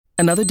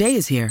Another day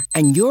is here,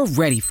 and you're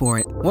ready for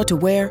it. What to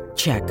wear?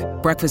 Check.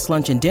 Breakfast,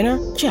 lunch, and dinner?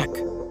 Check.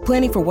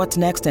 Planning for what's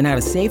next and how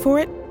to save for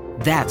it?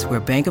 That's where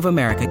Bank of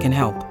America can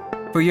help.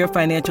 For your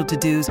financial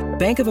to-dos,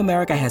 Bank of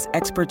America has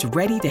experts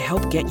ready to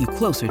help get you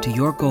closer to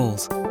your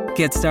goals.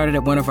 Get started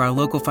at one of our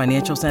local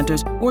financial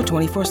centers or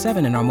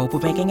 24/7 in our mobile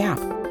banking app.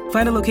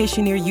 Find a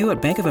location near you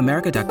at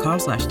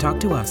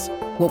bankofamerica.com/talktous.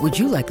 What would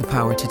you like the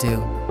power to do?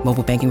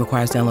 Mobile banking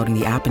requires downloading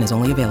the app and is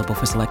only available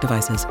for select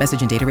devices.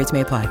 Message and data rates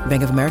may apply.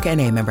 Bank of America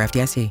N.A., member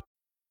FDIC.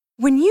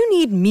 When you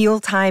need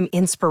mealtime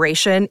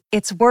inspiration,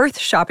 it's worth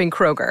shopping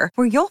Kroger,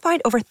 where you'll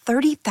find over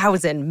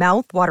 30,000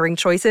 mouth-watering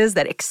choices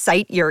that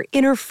excite your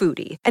inner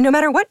foodie. And no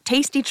matter what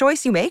tasty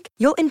choice you make,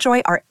 you'll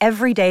enjoy our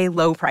everyday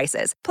low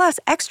prices, plus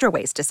extra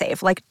ways to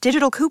save, like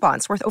digital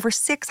coupons worth over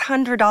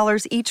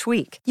 $600 each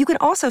week. You can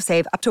also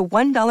save up to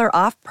 $1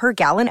 off per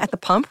gallon at the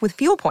pump with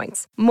fuel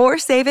points. More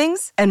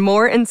savings and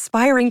more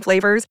inspiring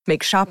flavors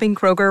make shopping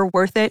Kroger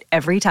worth it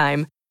every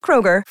time.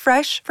 Kroger,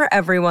 fresh for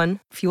everyone.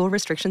 Fuel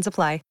restrictions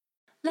apply.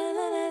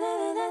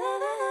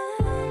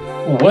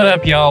 What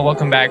up, y'all?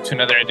 Welcome back to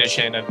another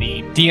edition of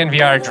the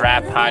DNVR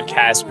Draft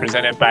Podcast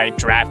presented by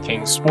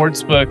DraftKings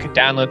Sportsbook.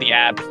 Download the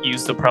app,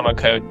 use the promo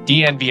code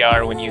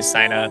DNVR when you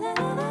sign up.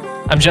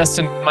 I'm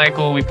Justin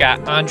Michael. We've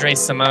got Andre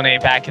Simone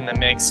back in the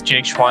mix.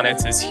 Jake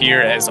Schwanitz is here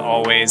as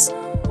always.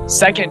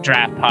 Second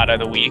draft pod of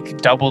the week,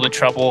 double the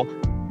trouble.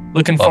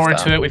 Looking forward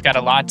to it. We've got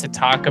a lot to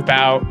talk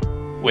about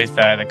with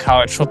the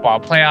college football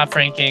playoff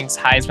rankings,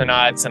 Heisman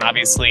odds, and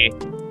obviously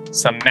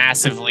some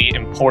massively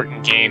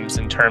important games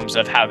in terms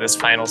of how this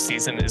final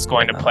season is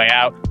going to play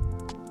out.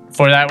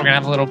 For that, we're going to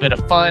have a little bit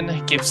of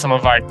fun, give some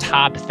of our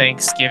top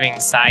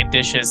Thanksgiving side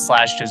dishes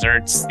 /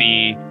 desserts,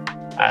 the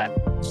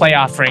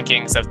playoff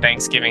rankings of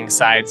Thanksgiving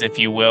sides, if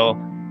you will.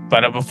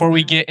 But before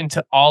we get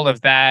into all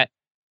of that,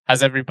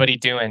 how's everybody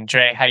doing?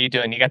 Dre, how you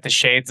doing? You got the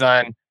shades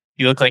on.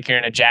 You look like you're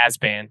in a jazz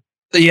band.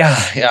 Yeah,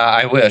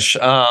 I wish.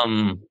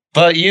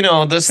 But, you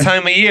know, this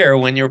time of year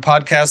when you're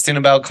podcasting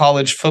about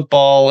college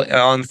football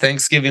on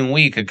Thanksgiving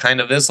week, it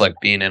kind of is like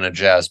being in a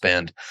jazz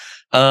band.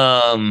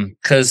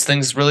 Because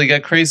things really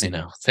get crazy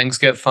now. Things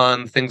get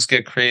fun. Things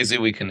get crazy.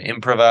 We can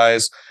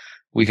improvise.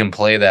 We can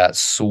play that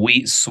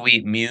sweet,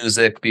 sweet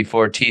music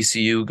before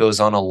TCU goes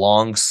on a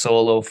long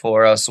solo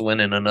for us,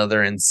 winning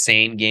another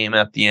insane game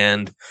at the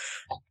end.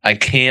 I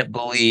can't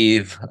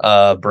believe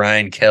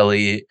Brian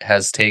Kelly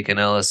has taken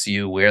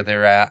LSU where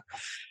they're at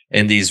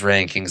in these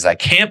rankings. I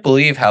can't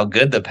believe how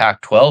good the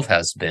Pac-12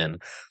 has been.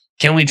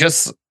 Can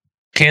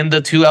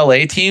the two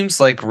LA teams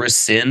like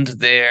rescind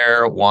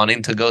their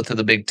wanting to go to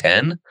the Big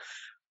Ten?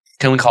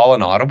 Can we call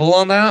an audible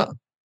on that?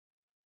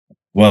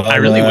 Well, I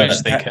really wish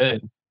they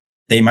could.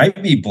 They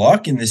might be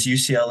blocking this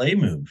UCLA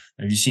move.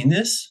 Have you seen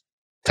this?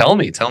 Tell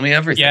me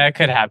everything. Yeah, it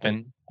could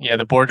happen. Yeah,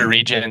 the Board of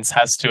Regents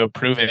has to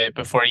approve it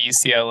before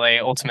UCLA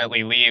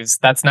ultimately leaves.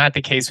 That's not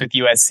the case with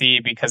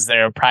USC because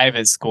they're a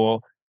private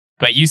school.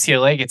 But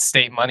UCLA gets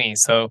state money.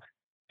 So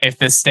if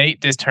the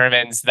state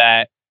determines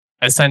that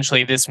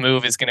essentially this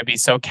move is going to be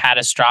so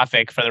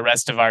catastrophic for the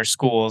rest of our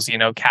schools, you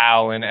know,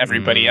 Cal and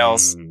everybody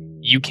else,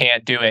 you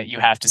can't do it.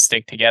 You have to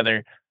stick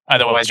together.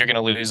 Otherwise, you're going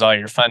to lose all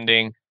your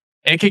funding.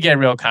 It could get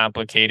real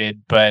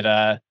complicated,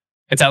 but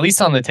it's at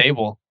least on the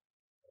table.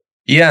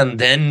 Yeah, and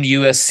then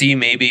USC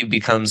maybe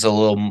becomes a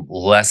little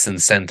less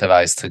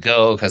incentivized to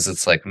go because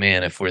it's like,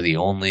 man, if we're the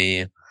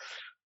only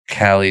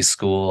Cali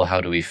school,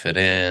 how do we fit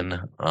in?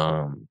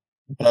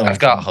 Well, I've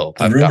got hope.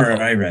 The rumor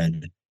I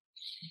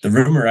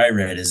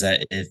read is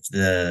that if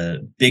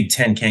the Big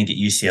Ten can't get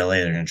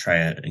UCLA, they're going to try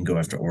it and go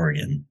after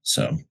Oregon.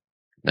 So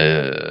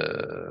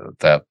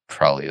that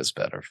probably is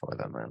better for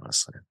them,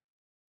 honestly.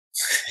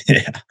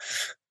 Yeah,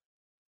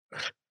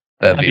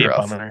 that'd be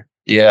rough. Bummer.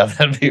 Yeah,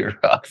 that'd be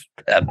rough.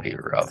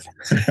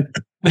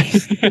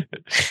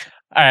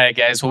 All right,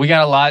 guys. Well, we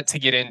got a lot to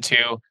get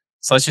into,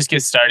 so let's just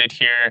get started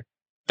here.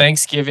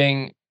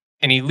 Thanksgiving,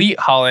 an elite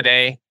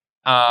holiday.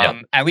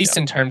 At least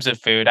in terms of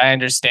food. I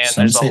understand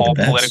there's a whole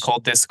political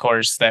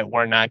discourse that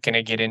we're not going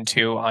to get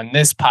into on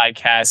this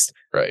podcast.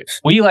 Right.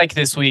 We like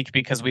this week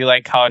because we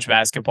like college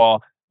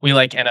basketball, we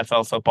like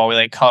NFL football, we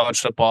like college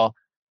football,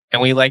 and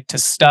we like to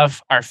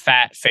stuff our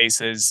fat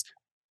faces.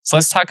 So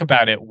let's talk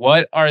about it.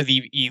 What are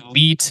the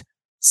elite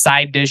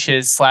side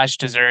dishes /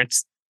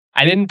 desserts?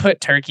 I didn't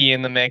put turkey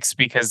in the mix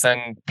because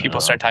then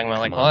people start talking about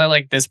like, well, I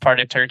like this part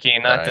of turkey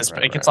and not this.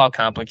 It gets all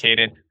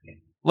complicated.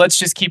 Let's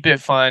just keep it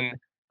fun.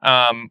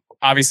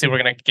 Obviously,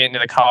 we're going to get into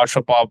the college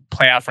football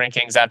playoff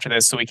rankings after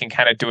this, so we can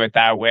kind of do it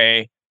that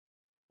way.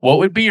 What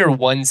would be your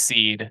 1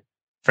 seed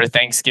for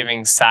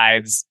Thanksgiving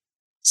sides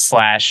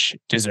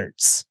 /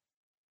 desserts?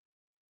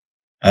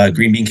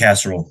 Green bean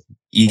casserole.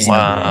 Easy.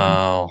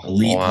 Wow.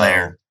 Elite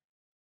player.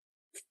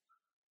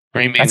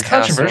 Green bean That's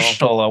casserole.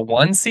 Controversial. A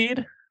 1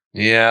 seed?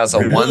 Yeah, it's a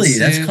really? 1 seed.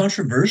 That's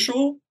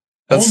controversial?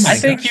 I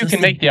think you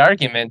can make the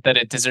argument that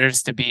it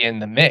deserves to be in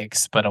the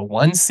mix, but a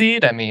 1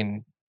 seed, I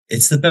mean...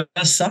 It's the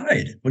best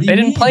side. What do you They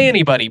mean? didn't play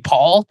anybody,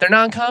 Paul. They're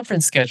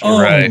non-conference schedule.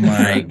 Oh, Right.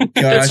 my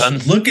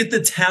gosh. Look at the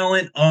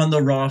talent on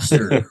the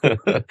roster.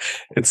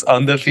 It's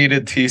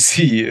undefeated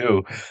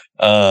TCU.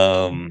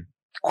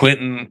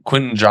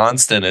 Quentin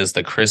Johnston is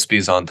the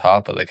Crispies on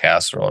top of the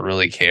casserole,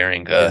 really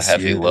carrying a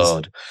heavy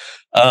load.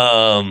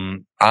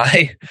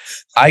 I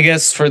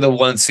guess for the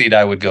 1 seed,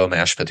 I would go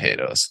mashed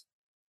potatoes.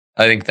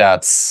 I think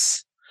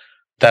that's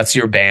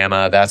your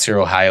Bama, that's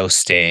your Ohio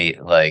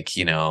State, like,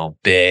 you know,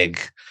 big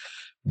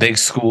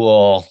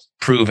school,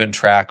 proven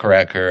track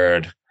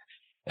record.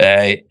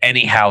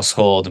 Any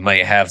household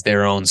might have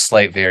their own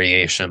slight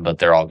variation, but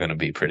they're all going to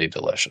be pretty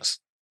delicious.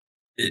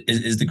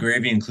 Is the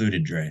gravy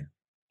included, Dre?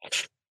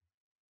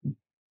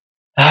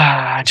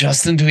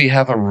 Justin, do we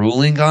have a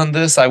ruling on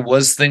this? I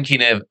was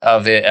thinking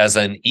of it as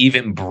an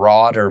even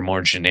broader,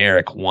 more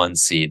generic 1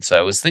 seed. So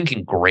I was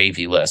thinking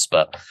gravy-less,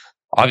 but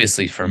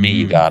obviously for me,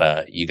 you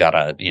gotta make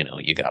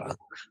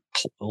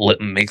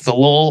the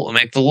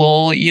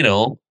little, you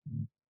know,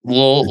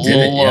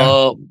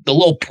 the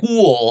little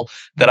pool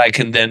that I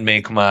can then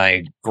make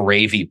my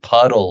gravy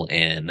puddle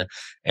in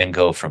and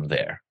go from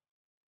there.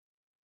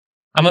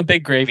 I'm a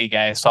big gravy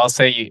guy, so I'll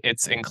say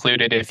it's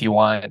included if you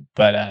want.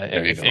 But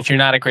if you're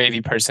not a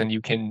gravy person,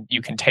 you can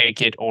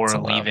take it or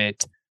leave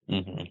it.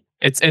 Mm-hmm.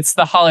 It's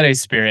the holiday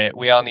spirit.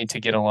 We all need to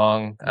get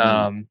along.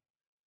 I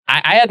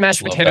had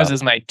mashed potatoes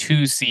as my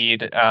 2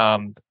 seed.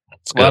 Love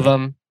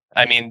them.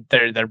 I mean,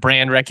 their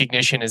brand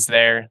recognition is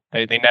there.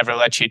 They never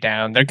let you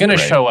down. They're going to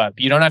show up.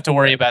 You don't have to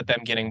worry about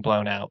them getting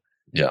blown out.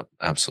 Yeah,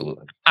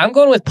 absolutely. I'm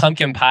going with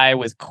pumpkin pie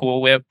with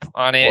Cool Whip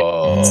on it.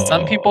 Whoa.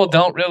 Some people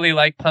don't really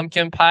like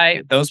pumpkin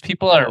pie. Those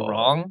people are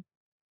wrong.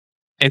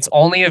 It's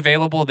only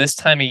available this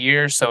time of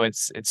year, so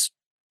it's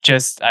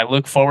just, I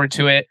look forward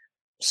to it.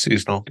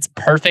 Seasonal. It's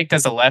perfect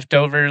as a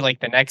leftover,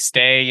 like the next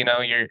day, you know,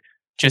 you're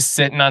just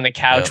sitting on the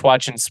couch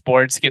watching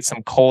sports, get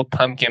some cold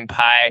pumpkin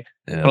pie,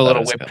 put a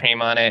little whipped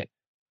cream on it.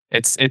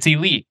 It's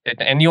elite,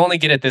 and you only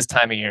get it this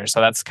time of year,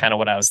 so that's kind of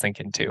what I was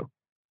thinking too.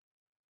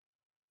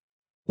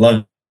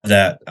 Love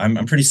that. I'm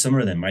pretty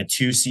similar then. My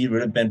 2 seed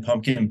would have been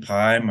pumpkin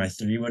pie. My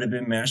 3 would have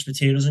been mashed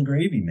potatoes and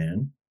gravy,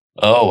 man.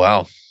 Oh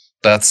wow,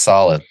 that's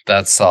solid.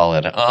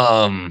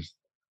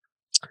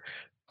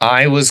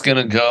 I was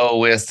gonna go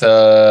with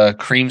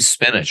cream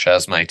spinach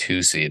as my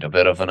 2 seed. A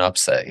bit of an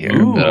upset here.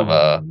 Ooh. A bit of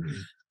a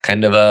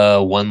kind of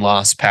a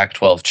 1-loss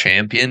Pac-12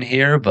 champion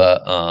here,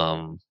 but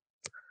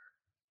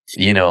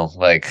you know,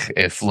 like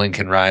if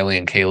Lincoln Riley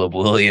and Caleb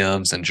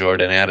Williams and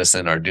Jordan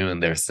Addison are doing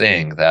their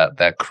thing,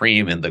 that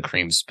cream in the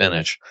cream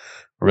spinach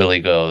really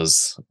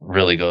goes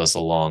a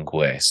long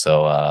way.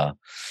 So,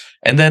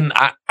 and then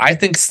I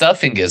think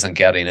stuffing isn't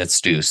getting its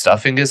due.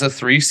 Stuffing is a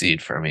 3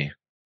 seed for me.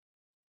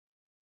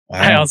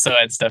 Wow. I also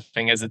had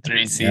stuffing as a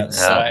 3 seed. Yeah.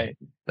 So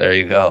there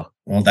you go.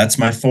 Well, that's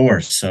my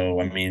 4.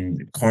 So, I mean,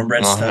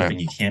 cornbread stuffing,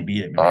 you can't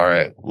beat it, man. All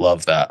right.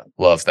 Love that.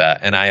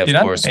 And I, of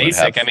course,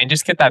 basic. I mean,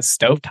 just get that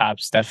stovetop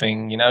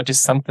stuffing, you know,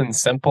 just something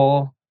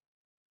simple.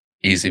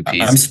 Easy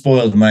peasy. I'm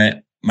spoiled.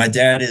 My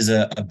dad is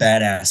a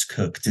badass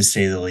cook, to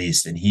say the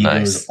least, and he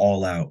goes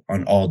all out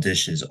on all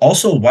dishes.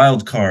 Also,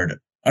 wild card.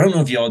 I don't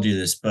know if y'all do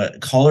this, but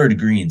collard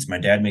greens. My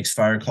dad makes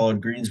fire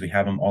collard greens. We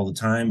have them all the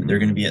time. They're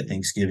going to be at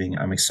Thanksgiving.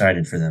 I'm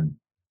excited for them.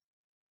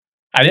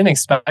 I didn't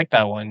expect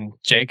that one,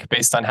 Jake,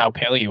 based on how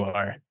pale you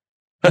are.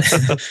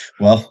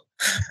 Well,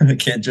 I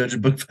can't judge a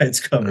book by its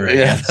cover.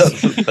 Yeah,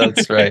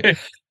 that's right.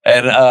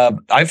 And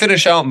I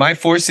finish out my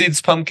 4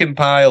 seeds pumpkin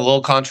pie, a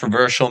little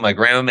controversial. My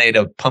grandma made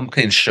a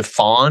pumpkin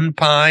chiffon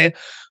pie,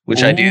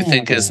 which I do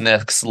think is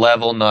next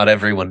level. Not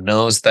everyone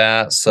knows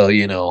that. So,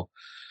 you know,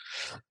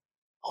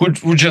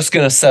 we're just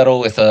going to settle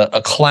with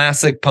a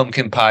classic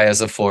pumpkin pie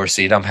as a 4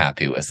 seed. I'm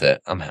happy with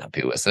it.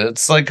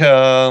 It's like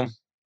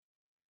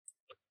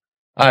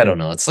I don't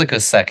know. It's like a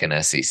second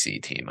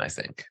SEC team, I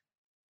think.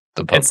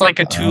 It's like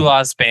a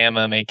 2-loss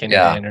Bama making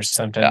it in or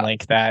something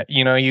like that.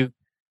 You know,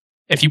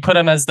 if you put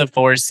them as the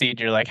 4 seed,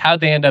 you're like,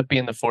 how'd they end up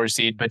being the 4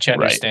 seed? But you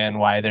understand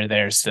why they're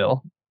there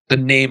still. The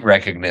name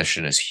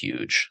recognition is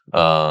huge.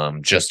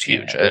 Just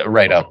huge.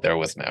 Right up there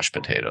with mashed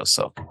potatoes.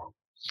 So,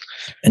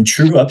 and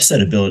true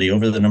upset ability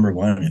over the number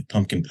 1 if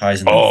pumpkin pie's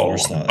in the 4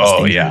 slot.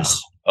 Oh,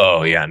 dangerous.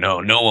 Oh, yeah. No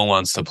one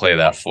wants to play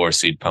that 4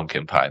 seed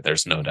pumpkin pie.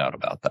 There's no doubt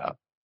about that.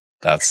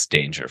 That's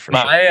danger for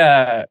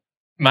sure.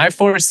 My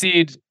 4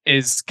 seed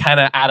is kind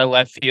of out of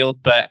left field,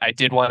 but I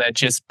did want to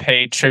just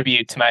pay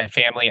tribute to my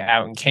family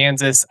out in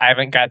Kansas. I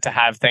haven't got to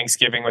have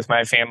Thanksgiving with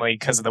my family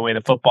because of the way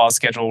the football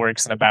schedule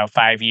works in about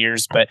 5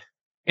 years, but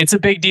it's a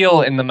big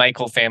deal in the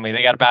Michael family.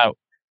 They got about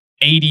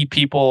 80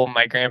 people.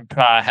 My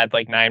grandpa had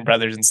like 9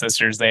 brothers and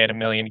sisters. They had 1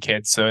 million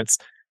kids, so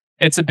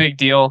it's a big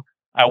deal.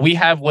 We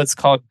have what's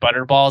called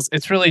butter balls.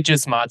 It's really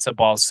just matzo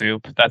ball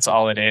soup. That's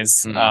all it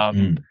is.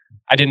 Mm-hmm.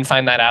 I didn't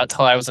find that out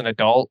till I was an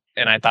adult,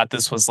 and I thought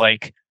this was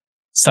like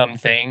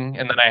something.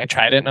 And then I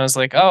tried it, and I was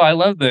like, "Oh, I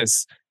love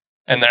this."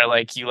 And they're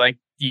like, "You like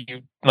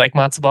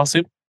matzo ball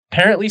soup?"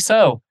 Apparently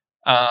so.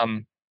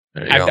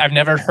 I've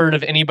never heard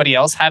of anybody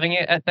else having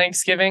it at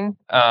Thanksgiving,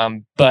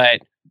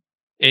 but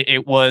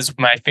it was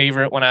my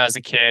favorite when I was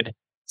a kid.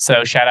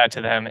 So shout out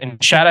to them,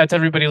 and shout out to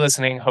everybody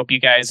listening. Hope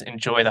you guys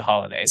enjoy the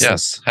holidays.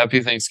 Yes,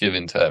 happy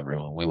Thanksgiving to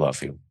everyone. We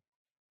love you.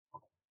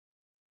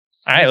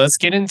 All right, let's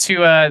get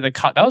into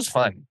that was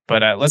fun,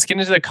 but let's get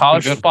into the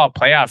college football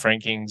playoff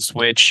rankings,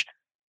 which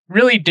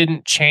really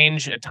didn't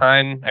change a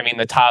ton. I mean,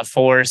 the top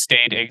four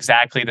stayed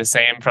exactly the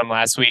same from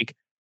last week.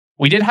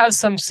 We did have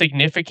some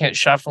significant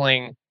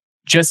shuffling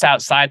just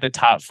outside the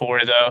top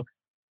four, though.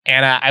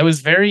 And I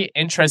was very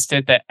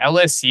interested that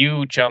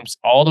LSU jumps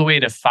all the way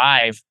to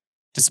 5,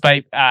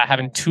 despite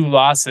having 2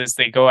 losses.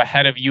 They go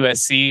ahead of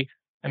USC.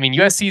 I mean,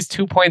 USC is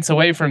 2 points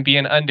away from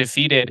being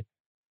undefeated.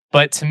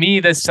 But to me,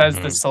 this says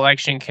the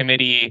selection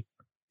committee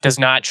does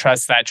not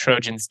trust that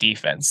Trojans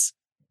defense.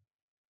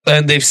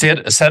 And they've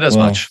said as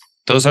much.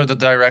 Those are the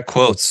direct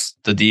quotes.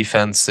 The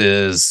defense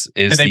is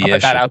Did they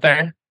put that out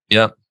there?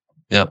 Yep.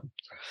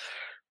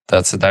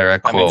 That's a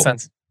direct quote. Makes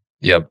sense.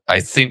 Yep. I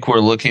think we're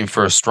looking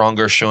for a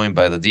stronger showing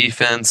by the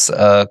defense,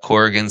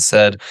 Corrigan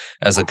said.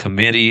 As a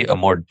committee, a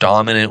more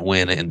dominant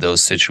win in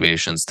those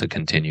situations to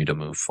continue to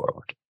move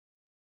forward.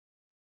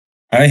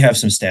 I have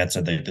some stats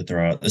I'd like to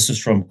throw out. This is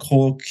from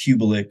Cole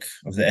Kubelik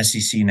of the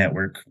SEC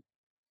Network.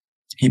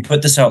 He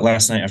put this out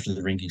last night after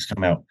the rankings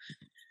come out.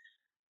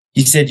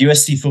 He said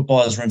USC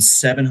football has run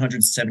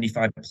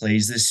 775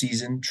 plays this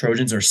season.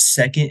 Trojans are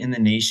second in the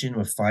nation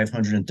with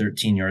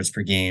 513 yards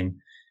per game.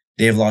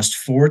 They have lost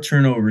 4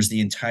 turnovers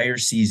the entire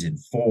season,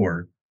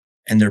 4,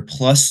 and their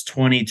plus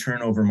 20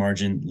 turnover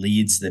margin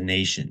leads the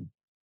nation.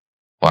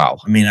 Wow.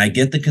 I mean, I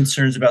get the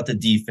concerns about the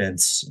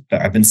defense,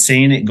 but I've been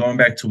saying it going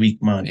back to week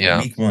one.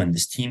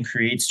 This team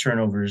creates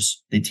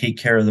turnovers. They take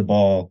care of the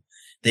ball.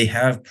 They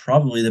have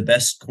probably the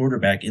best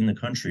quarterback in the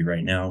country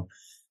right now,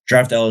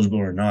 draft eligible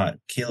or not.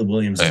 Caleb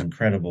Williams is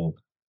incredible.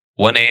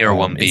 1A or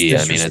 1B.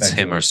 I mean, it's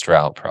him or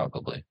Stroud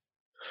probably.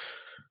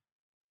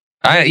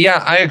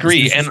 I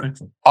agree. And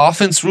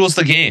offense rules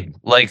the game.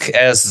 Like,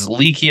 as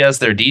leaky as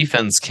their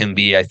defense can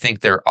be, I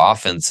think their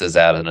offense is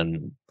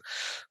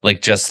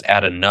just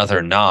at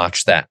another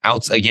notch that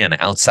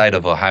outside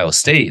of Ohio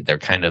State, they're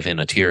kind of in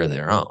a tier of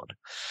their own.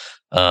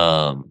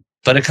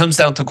 But it comes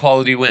down to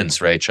quality wins,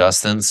 right,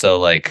 Justin? So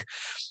like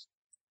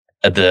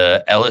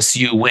the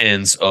LSU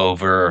wins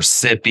over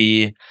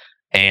Sippy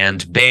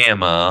and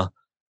Bama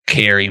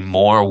carry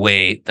more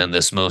weight than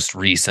this most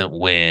recent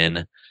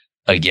win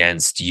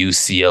against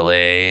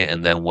UCLA.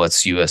 And then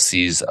what's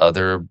USC's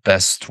other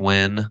best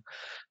win?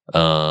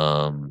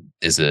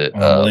 Is it?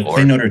 They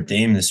play Notre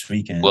Dame this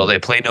weekend. Well, they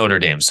play Notre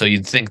Dame, so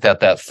you'd think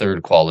that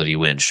third quality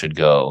win should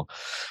go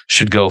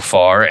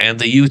far. And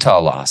the Utah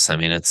loss, I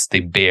mean, they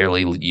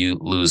barely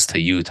lose to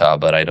Utah,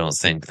 but I don't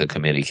think the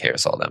committee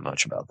cares all that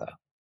much about that.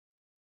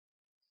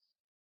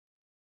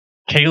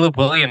 Caleb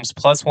Williams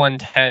plus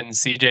 110,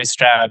 CJ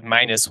Stroud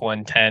minus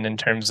 110 in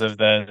terms of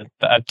the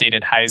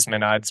updated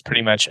Heisman odds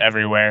pretty much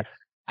everywhere.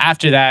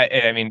 After that,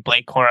 I mean,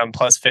 Blake Corum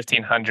plus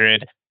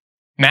 1,500,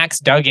 Max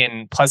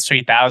Duggan plus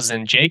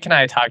 3,000. Jake and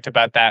I talked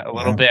about that a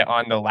little bit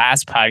on the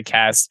last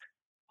podcast.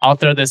 I'll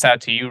throw this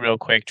out to you real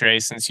quick, Dre,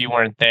 since you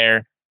weren't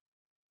there.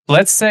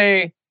 Let's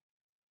say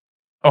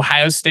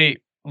Ohio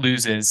State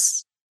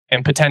loses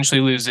and potentially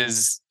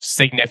loses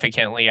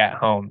significantly at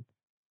home.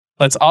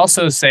 Let's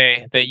also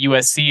say that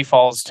USC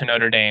falls to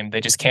Notre Dame.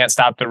 They just can't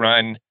stop the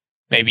run.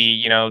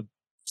 Maybe,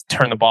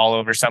 turn the ball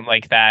over, something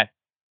like that.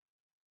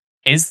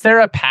 Is there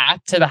a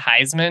path to the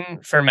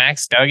Heisman for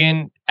Max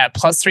Duggan at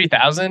plus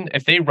 3,000?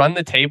 If they run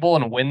the table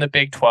and win the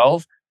Big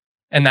 12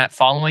 and that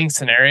following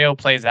scenario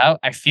plays out,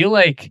 I feel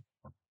like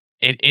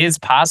it is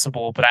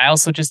possible, but I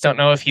also just don't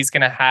know if he's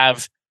going to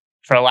have,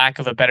 for lack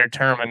of a better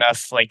term,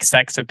 enough like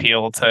sex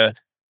appeal to,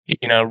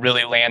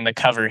 really land the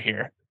cover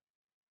here.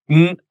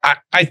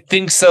 I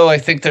think so. I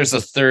think there's a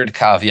third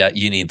caveat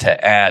you need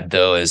to add,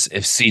 though, is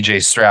if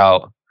CJ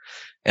Stroud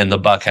and the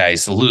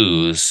Buckeyes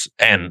lose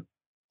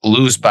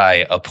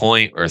by a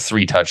point or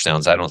 3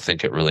 touchdowns, I don't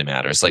think it really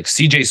matters. Like,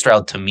 CJ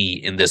Stroud, to me,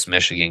 in this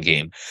Michigan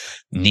game,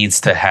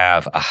 needs to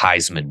have a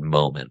Heisman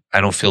moment.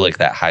 I don't feel like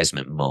that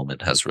Heisman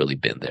moment has really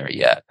been there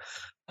yet.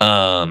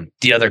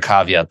 The other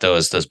caveat, though,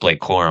 is does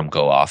Blake Corum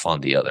go off on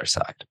the other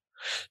side?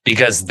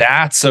 Because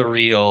that's a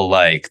real,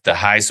 the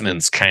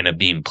Heisman's kind of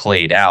being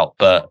played out,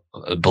 but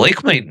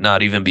Blake might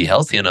not even be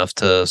healthy enough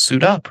to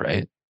suit up,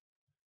 right?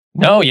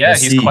 No, yeah,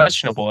 he's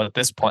questionable at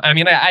this point. I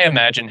mean, I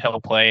imagine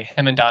he'll play.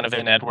 Him and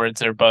Donovan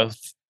Edwards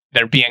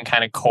they're being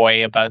kind of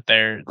coy about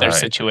their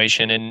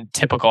situation in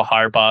typical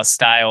Harbaugh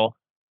style.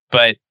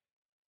 But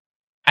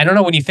I don't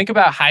know, when you think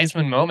about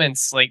Heisman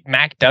moments, like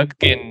Max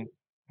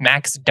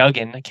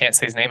Duggan, I can't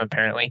say his name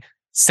apparently,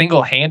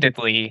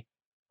 single-handedly,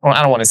 well,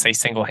 I don't want to say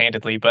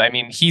single-handedly, but I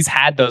mean, he's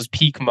had those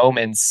peak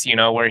moments,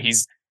 where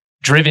he's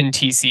driven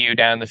TCU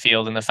down the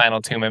field in the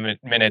final 2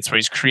 minutes, where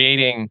he's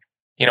creating,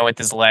 with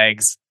his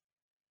legs.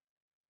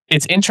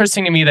 It's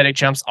interesting to me that it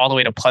jumps all the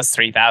way to plus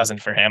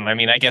 3,000 for him. I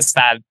mean, I guess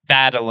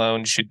that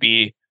alone should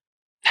be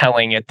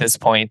telling at this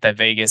point that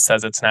Vegas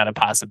says it's not a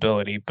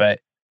possibility, but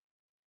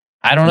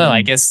I don't know.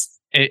 I guess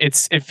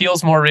it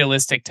feels more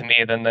realistic to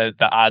me than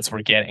the odds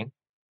we're getting.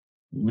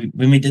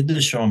 When we did the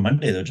show on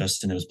Monday, though,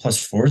 Justin, it was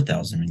plus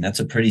 4,000. I mean, that's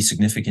a pretty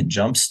significant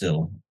jump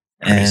still.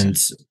 And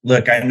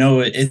look, I know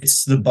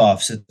it's the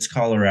Buffs, it's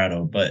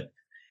Colorado, but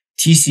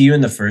TCU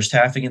in the first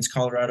half against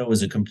Colorado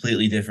was a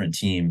completely different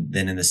team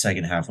than in the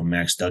second half when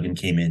Max Duggan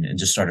came in and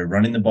just started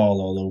running the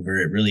ball all over.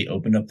 It really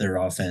opened up their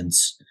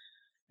offense.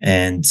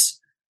 And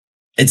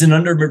it's an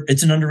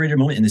underrated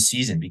moment in the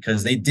season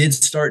because they did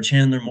start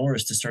Chandler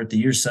Morris to start the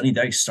year. Sonny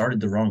Dykes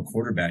started the wrong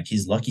quarterback.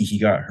 He's lucky he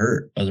got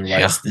hurt.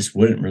 Otherwise, this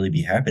wouldn't really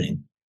be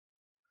happening.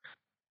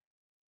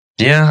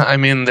 Yeah, I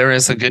mean, there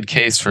is a good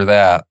case for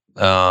that.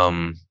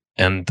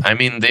 And I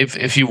mean,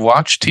 if you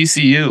watch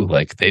TCU,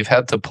 like they've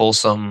had to pull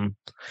some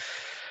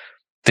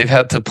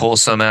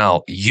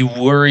out. You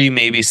worry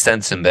maybe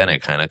Stetson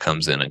Bennett kind of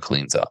comes in and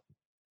cleans up.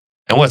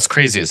 And what's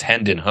crazy is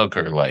Hendon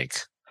Hooker, like,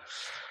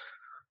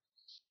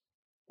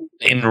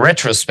 in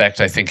retrospect,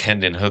 I think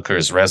Hendon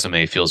Hooker's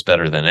resume feels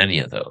better than any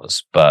of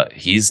those, but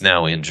he's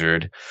now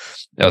injured.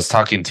 I was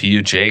talking to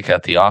you, Jake,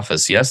 at the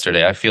office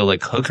yesterday. I feel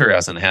like Hooker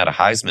hasn't had a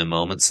Heisman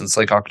moment since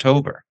like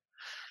October.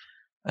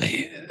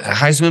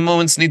 Heisman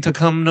moments need to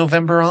come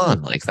November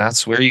on. Like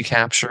that's where you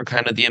capture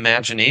kind of the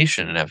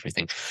imagination and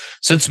everything.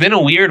 So it's been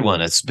a weird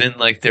one. It's been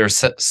like there are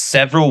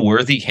several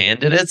worthy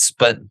candidates,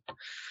 but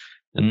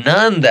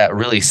none that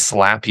really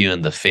slap you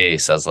in the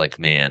face as like,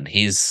 man,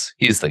 he's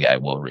the guy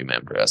we'll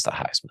remember as the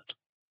Heisman.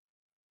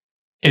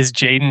 Is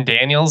Jaden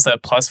Daniels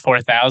at plus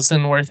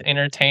 4,000 worth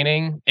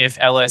entertaining if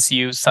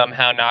LSU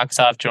somehow knocks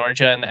off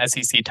Georgia in the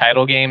SEC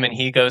title game and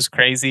he goes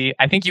crazy?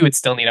 I think you would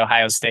still need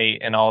Ohio State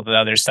and all the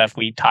other stuff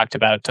we talked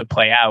about to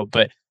play out,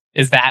 but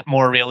is that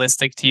more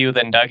realistic to you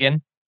than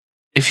Duggan?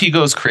 If he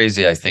goes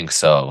crazy, I think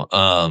so.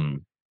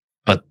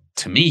 But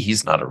to me,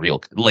 he's not a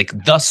real, like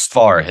thus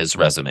far, his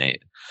resume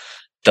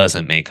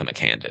doesn't make him a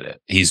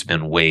candidate. He's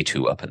been way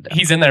too up and down.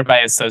 He's in there by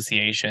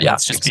association. Yeah,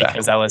 it's just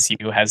because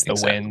LSU has the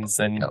wins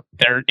and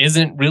there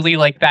isn't really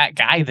like that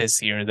guy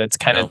this year that's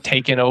kind of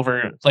taken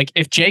over. Like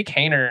if Jake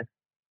Haener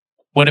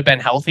would have been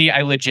healthy,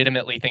 I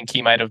legitimately think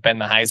he might have been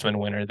the Heisman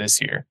winner this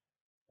year.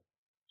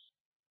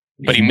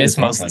 But he missed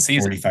most of the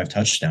season. 45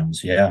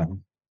 touchdowns, yeah.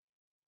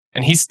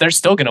 And they're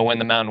still going to win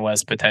the Mountain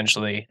West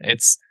potentially.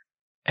 It's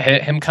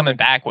him coming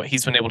back. What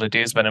he's been able to do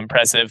has been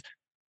impressive.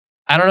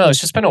 I don't know. It's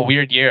just been a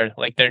weird year.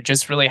 Like there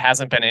just really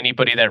hasn't been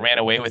anybody that ran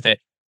away with it.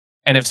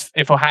 And if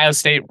Ohio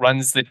State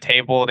runs the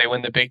table, they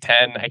win the Big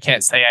Ten. I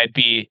can't say I'd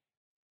be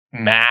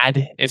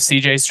mad if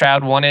CJ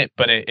Stroud won it,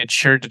 but it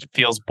sure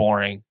feels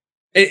boring.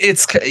 It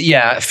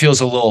feels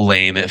a little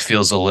lame. It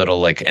feels a little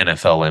like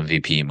NFL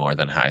MVP more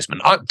than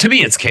Heisman. To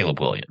me, it's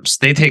Caleb Williams.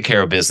 They take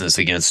care of business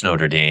against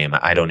Notre Dame.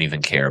 I don't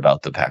even care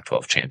about the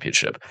Pac-12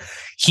 championship.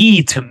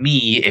 He, to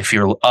me, if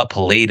you're up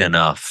late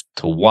enough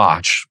to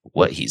watch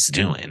what he's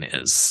doing,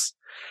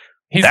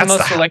 he's the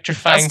most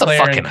electrifying player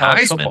fucking in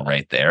college Heisman football.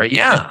 Right there.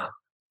 Yeah.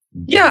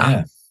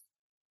 I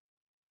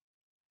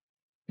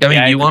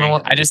mean, you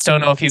want to? I just don't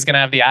know if he's going to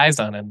have the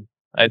eyes on him.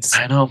 I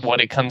know what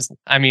it comes.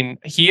 I mean,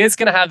 he is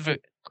going to have.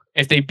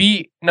 If they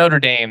beat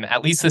Notre Dame,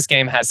 at least this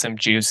game has some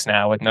juice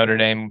now with Notre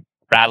Dame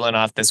rattling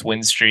off this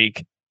win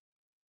streak.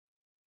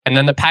 And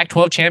then the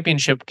Pac-12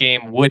 championship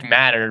game would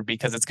matter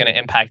because it's going to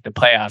impact the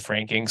playoff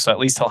ranking. So at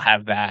least he'll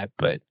have that.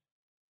 But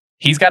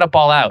he's got to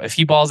ball out. If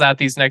he balls out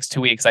these next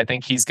 2 weeks, I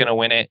think he's going to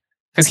win it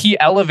because he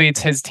elevates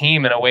his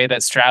team in a way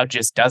that Stroud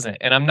just doesn't.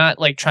 And I'm not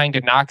like trying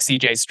to knock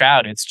CJ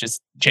Stroud. It's just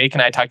Jake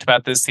and I talked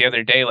about this the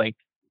other day. Like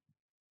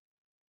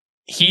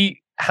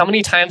how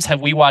many times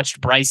have we watched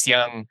Bryce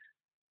Young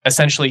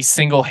essentially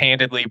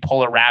single-handedly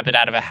pull a rabbit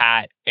out of a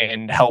hat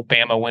and help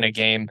Bama win a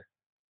game?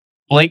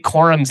 Blake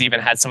Corum's even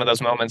had some of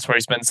those moments where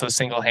he's been so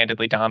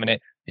single-handedly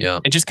dominant. Yeah.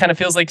 It just kind of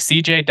feels like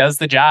CJ does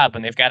the job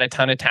and they've got a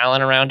ton of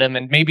talent around him.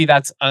 And maybe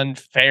that's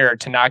unfair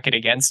to knock it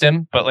against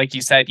him. But like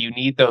you said, you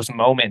need those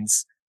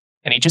moments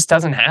and he just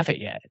doesn't have it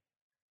yet.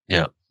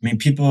 Yeah. I mean,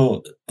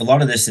 a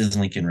lot of this is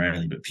Lincoln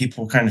Riley, but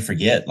people kind of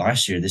forget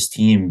last year, this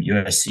team,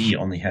 USC,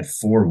 only had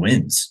 4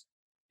 wins.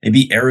 They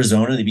beat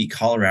Arizona, they beat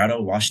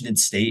Colorado, Washington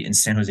State, and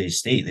San Jose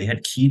State. They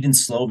had Keaton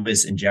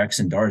Slovis and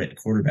Jackson Dart at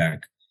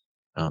quarterback.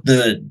 Oh.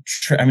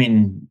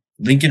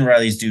 Lincoln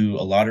Riley's due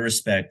a lot of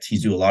respect.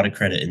 He's due a lot of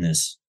credit in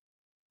this.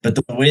 But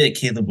the way that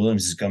Caleb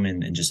Williams has come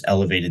in and just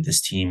elevated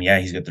this team,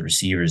 he's got the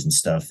receivers and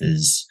stuff,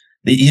 he's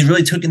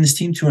really taken this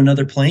team to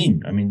another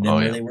plane. I mean, than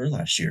where they were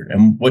last year.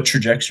 And what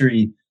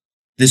trajectory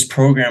this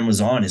program was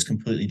on is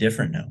completely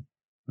different now.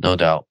 No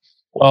doubt.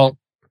 Well,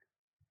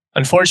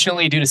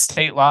 unfortunately, due to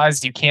state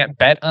laws, you can't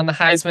bet on the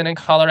Heisman in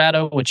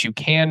Colorado. What you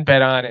can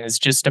bet on is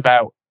just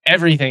about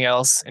everything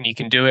else, and you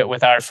can do it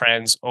with our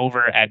friends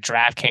over at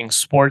DraftKings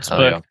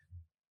Sportsbook.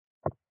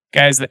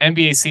 Guys, the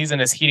NBA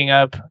season is heating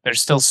up.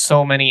 There's still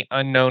so many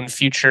unknown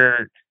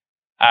future.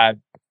 I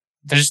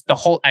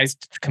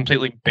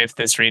completely biffed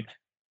this read.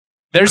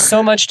 There's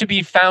so much to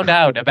be found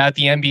out about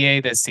the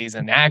NBA this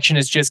season. The action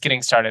is just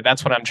getting started.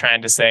 That's what I'm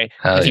trying to say.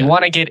 If you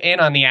want to get in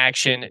on the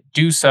action,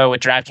 do so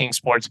with DraftKings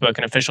Sportsbook,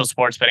 an official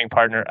sports betting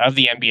partner of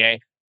the NBA.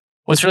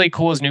 What's really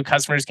cool is new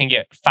customers can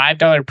get $5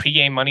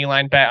 pregame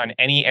moneyline bet on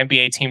any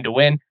NBA team to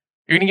win.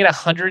 You're going to get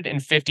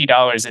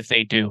 $150 if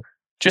they do.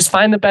 Just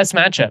find the best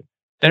matchup.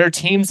 There are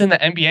teams in the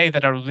NBA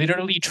that are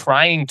literally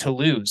trying to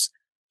lose.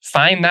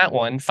 Find that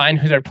one, find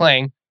who they're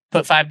playing,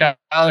 put $5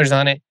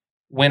 on it,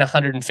 win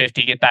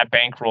 $150, get that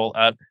bankroll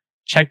up.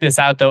 Check this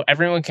out, though.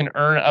 Everyone can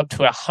earn up to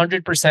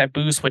 100%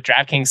 boost with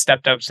DraftKings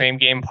stepped up same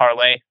game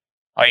parlay.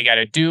 All you got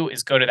to do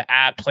is go to the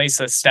app, place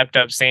a stepped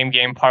up same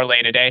game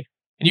parlay today,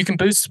 and you can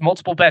boost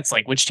multiple bets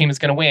like which team is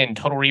going to win,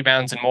 total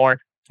rebounds, and more.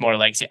 The more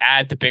legs you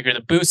add, the bigger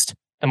the boost,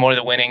 the more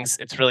the winnings.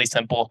 It's really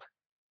simple.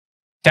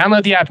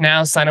 Download the app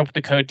now, sign up with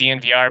the code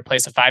DNVR,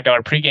 place a $5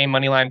 pregame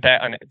moneyline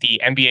bet on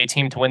the NBA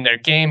team to win their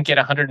game, get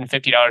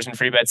 $150 in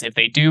free bets if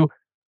they do.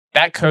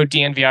 That code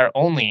DNVR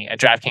only at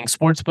DraftKings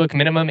Sportsbook.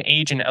 Minimum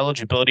age and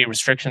eligibility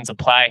restrictions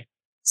apply.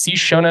 See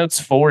show notes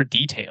for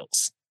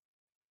details.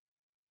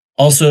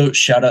 Also,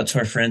 shout out to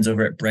our friends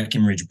over at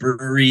Breckenridge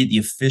Brewery, the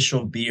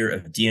official beer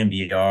of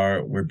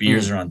DNVR, where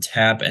beers are on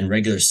tap and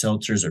regular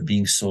seltzers are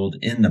being sold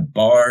in the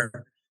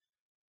bar.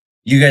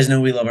 You guys know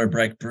we love our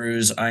Breck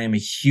brews. I am a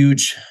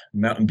huge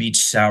Mountain Beach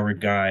sour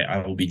guy.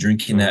 I will be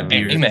drinking that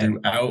beer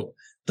throughout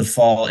the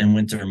fall and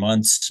winter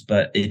months,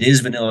 but it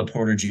is Vanilla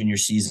Porter Junior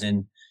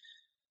season.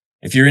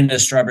 If you're into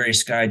Strawberry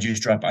Sky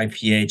Juice Drop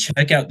IPA,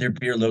 check out their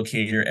beer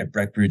locator at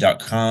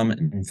breckbrew.com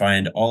and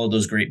find all of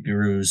those great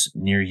brews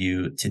near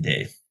you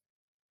today.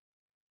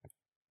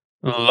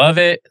 Love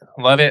it.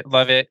 Love it.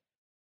 Love it.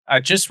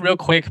 Just real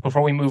quick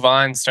before we move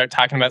on, start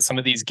talking about some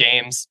of these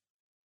games.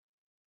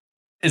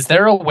 Is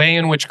there a way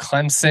in which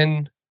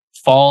Clemson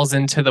falls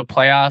into the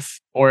playoff,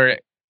 or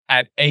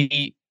at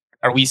 8,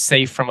 are we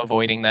safe from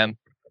avoiding them?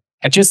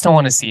 I just don't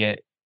want to see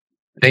it.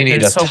 They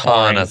need a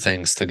ton of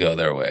things to go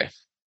their way.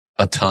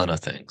 A ton of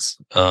things.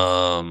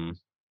 Because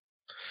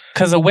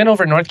a win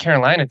over North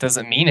Carolina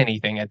doesn't mean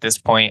anything at this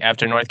point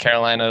after North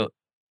Carolina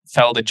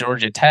fell to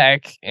Georgia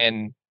Tech.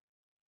 And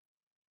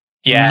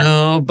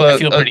I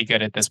feel pretty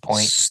good at this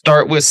point.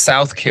 Start with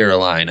South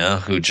Carolina,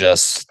 who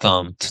just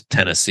thumped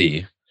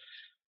Tennessee.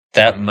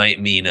 That might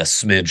mean a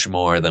smidge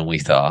more than we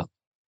thought.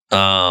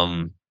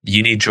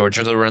 You need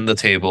Georgia to run the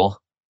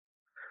table.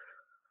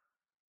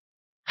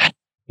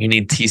 You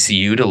need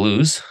TCU to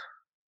lose.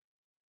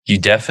 You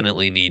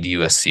definitely need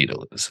USC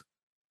to lose.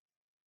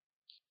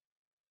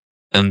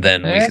 And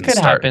then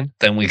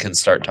we can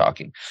start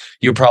talking.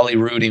 You're probably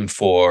rooting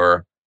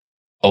for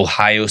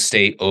Ohio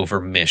State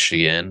over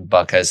Michigan.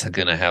 Buckeyes are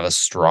going to have a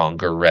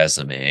stronger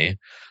resume.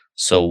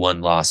 So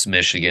one loss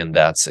Michigan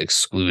that's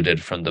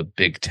excluded from the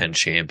Big Ten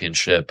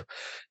championship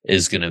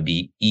is going to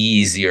be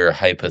easier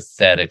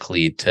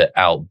hypothetically to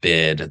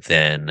outbid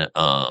than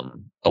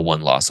a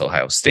one-loss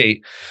Ohio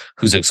State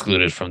who's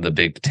excluded from the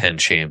Big Ten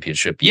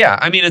championship. Yeah,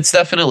 I mean, it's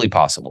definitely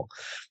possible.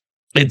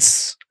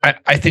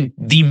 I think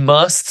the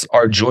musts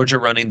are Georgia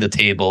running the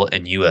table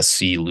and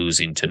USC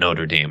losing to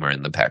Notre Dame or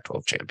in the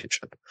Pac-12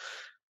 championship.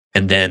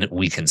 And then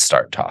we can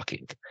start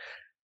talking.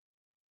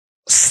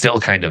 Still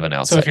kind of an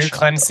outside. So if you're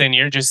Clemson,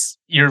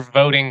 you're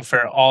voting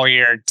for all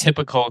your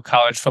typical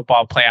college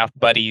football playoff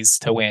buddies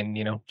to win.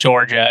 You know,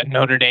 Georgia,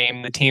 Notre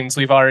Dame, the teams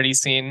we've already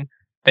seen.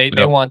 They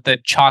want the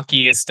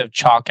chalkiest of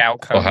chalk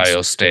outcomes.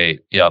 Ohio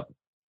State. Yep.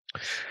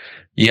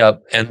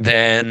 And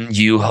then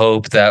you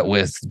hope that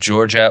with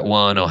Georgia at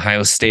 1,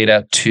 Ohio State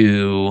at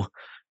 2,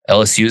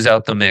 LSU's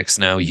out the mix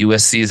now,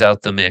 USC's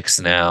out the mix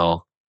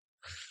now.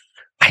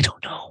 I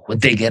don't know.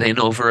 Would they get in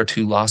over a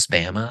 2-loss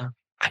Bama?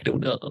 I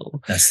don't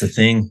know. That's the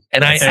thing.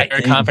 And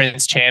they're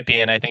conference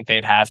champion. I think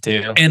they'd have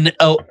to. And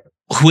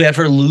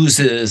whoever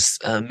loses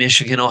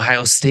Michigan,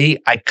 Ohio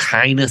State, I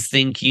kind of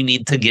think you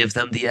need to give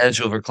them the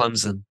edge over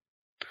Clemson.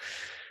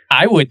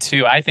 I would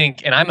too. I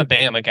think, and I'm a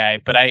Bama guy,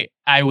 but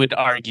I would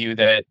argue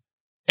that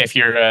if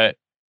you're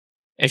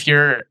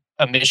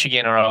a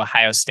Michigan or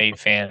Ohio State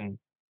fan,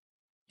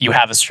 you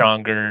have a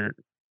stronger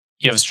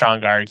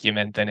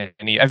argument than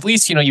any. At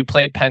least you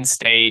played Penn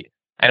State.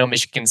 I know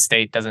Michigan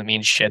State doesn't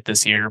mean shit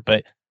this year,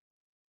 but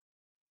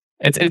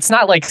it's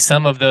not like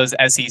some of those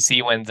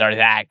SEC wins are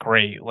that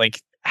great. Like,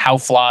 how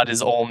flawed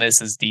is Ole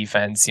Miss's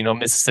defense?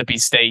 Mississippi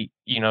State,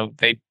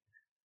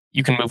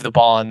 you can move the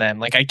ball on them.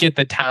 Like, I get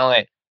the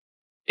talent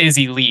is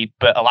elite,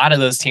 but a lot of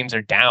those teams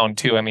are down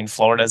too. I mean,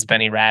 Florida's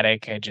been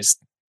erratic.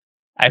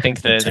 I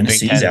think the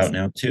Tennessee's Big Ten's out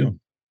now too.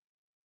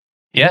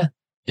 Yeah.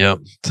 Yep.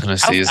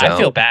 Tennessee's out. I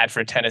feel bad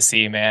for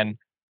Tennessee, man.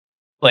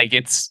 Like,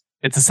 it's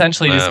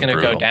essentially just going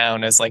to go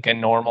down as like a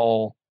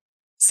normal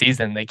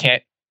season. They're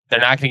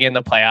not going to get in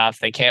the playoff.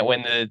 They can't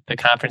win the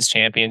conference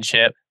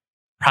championship.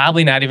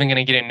 Probably not even going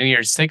to get a New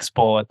Year's Six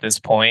bowl at this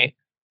point.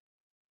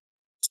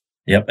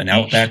 Yep. An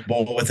Outback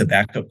Bowl with a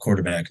backup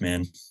quarterback,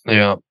 man.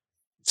 Yeah.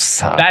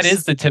 Sucks. That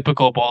is the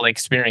typical bowl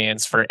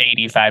experience for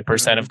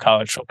 85% of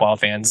college football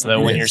fans,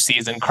 though. When your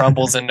season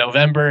crumbles in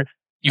November,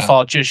 you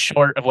fall just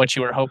short of what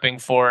you were hoping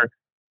for,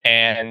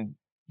 and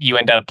you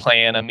end up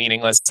playing a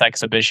meaningless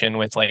exhibition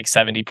with like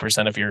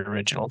 70% of your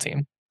original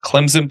team.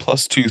 Clemson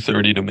plus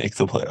 230 to make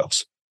the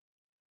playoffs.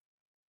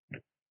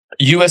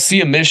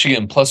 USC and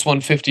Michigan plus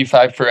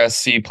 155 for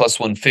SC, plus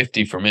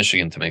 150 for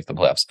Michigan to make the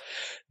playoffs.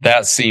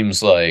 That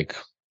seems like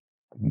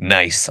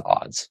nice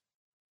odds.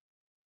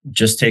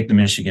 Just take the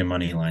Michigan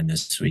money line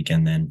this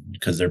weekend then,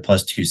 because they're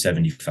plus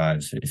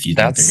 275 if you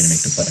think they're going to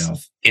make the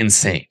playoff.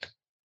 Insane.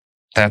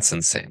 That's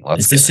insane.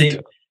 It's the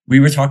same. We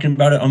were talking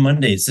about it on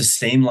Monday. It's the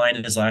same line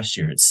as last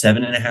year. It's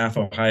 7.5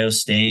 Ohio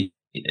State.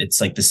 It's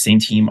like the same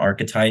team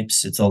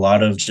archetypes. It's a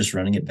lot of just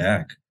running it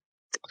back.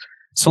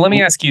 So let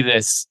me ask you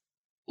this.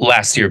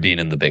 Last year being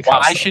in the big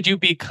house. Why should you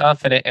be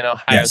confident in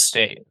Ohio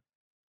State?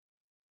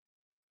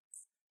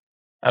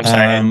 I'm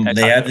sorry.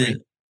 They have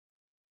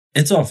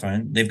it's all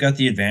fine. They've got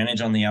the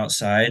advantage on the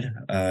outside.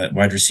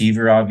 Wide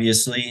receiver,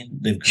 obviously.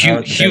 They've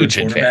got huge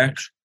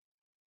advantage.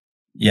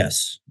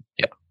 Yes.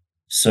 Yeah.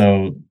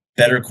 So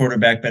better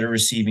quarterback, better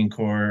receiving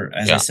core.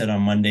 As I said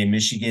on Monday,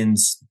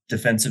 Michigan's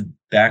defensive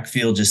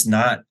backfield just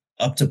not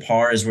up to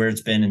par as where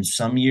it's been in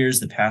some years.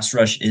 The pass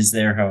rush is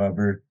there,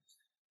 however.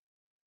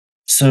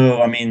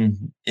 So, I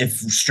mean, if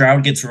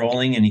Stroud gets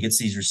rolling and he gets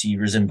these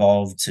receivers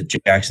involved to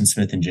Jackson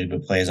Smith and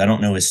Jigba plays, I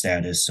don't know his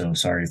status, so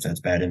sorry if that's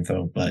bad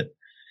info, but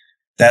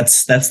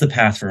that's the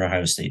path for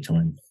Ohio State to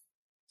win.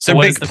 So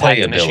big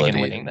playability.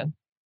 Winning then?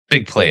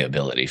 Big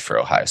playability for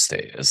Ohio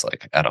State is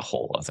like at a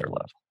whole other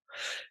level.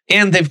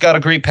 And they've got a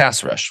great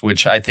pass rush,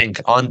 which I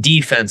think on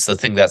defense, the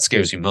thing that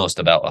scares you most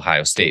about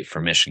Ohio State for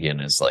Michigan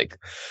is like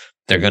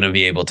they're going to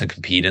be able to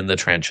compete in the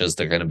trenches.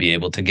 They're going to be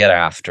able to get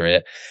after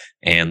it.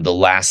 And the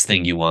last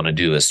thing you want to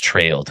do is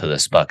trail to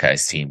this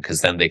Buckeyes team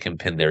because then they can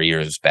pin their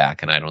ears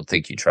back. And I don't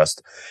think you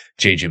trust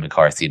J.J.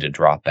 McCarthy to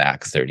drop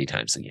back 30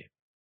 times a game.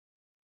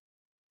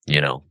 You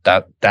know,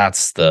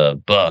 that's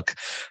the book.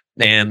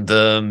 And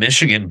the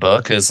Michigan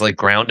book is like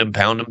ground and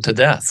pound them to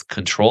death.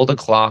 Control the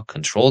clock,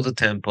 control the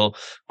tempo,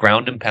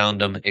 ground and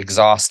pound them,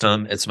 exhaust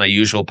them. It's my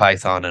usual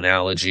Python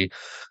analogy.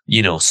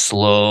 You know,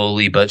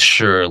 slowly but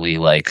surely,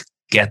 like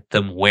get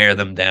them, wear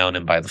them down.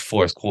 And by the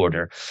fourth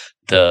quarter,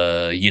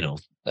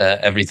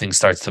 everything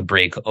starts to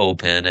break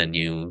open and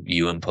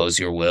you impose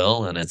your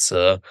will. And it's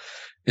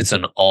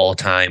an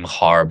all-time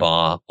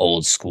Harbaugh,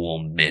 old school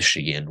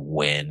Michigan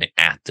win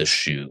at the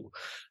shoe.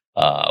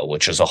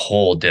 Which is a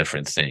whole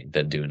different thing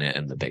than doing it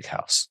in the big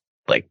house.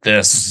 Like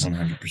this,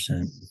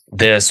 100%.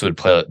 This would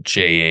put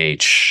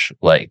JH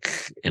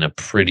like in a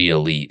pretty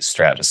elite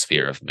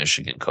stratosphere of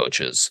Michigan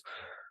coaches,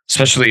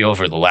 especially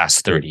over the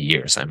last 30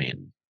 years. I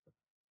mean,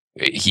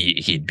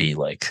 he'd be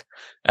like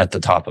at the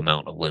top of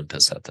Mount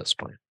Olympus at this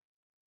point.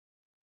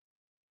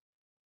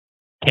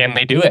 Can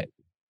they do it?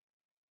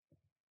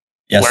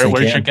 Yes,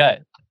 where's your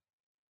gut?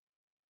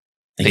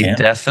 They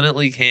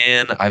definitely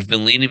can. I've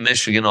been leaning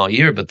Michigan all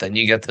year, but then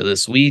you get to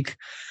this week,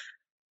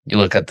 you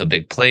look at the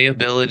big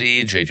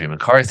playability. J.J.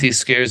 McCarthy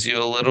scares you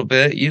a little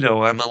bit. You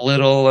know,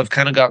 I've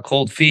kind of got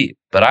cold feet,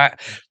 but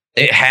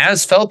it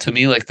has felt to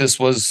me like this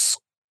was,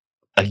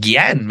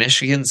 again,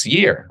 Michigan's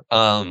year.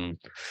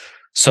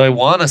 So I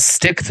want to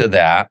stick to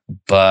that,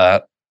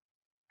 but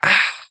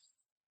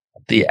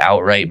the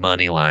outright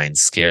money line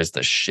scares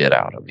the shit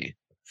out of me.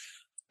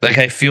 Like,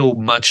 I feel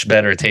much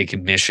better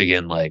taking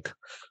Michigan, like,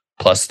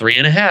 plus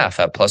 3.5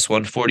 at plus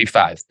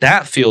 145.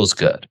 That feels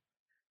good.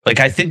 Like,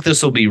 I think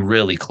this will be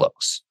really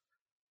close.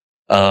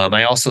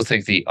 I also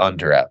think the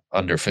under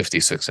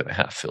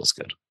 56.5 feels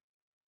good.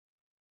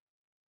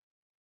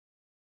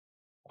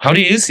 How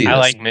do you see this? I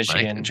like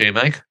Michigan.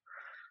 Mike?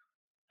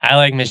 I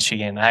like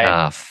Michigan.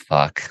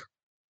 Fuck.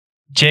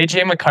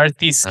 JJ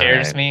McCarthy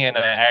scares me, and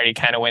I already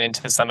kind of went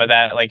into some of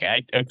that. Like,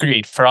 I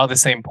agreed for all the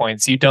same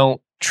points. You don't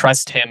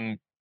trust him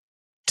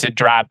to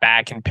drop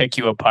back and pick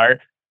you apart.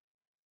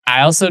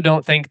 I also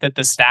don't think that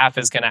the staff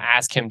is going to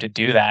ask him to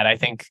do that. I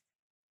think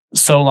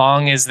so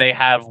long as they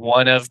have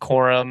one of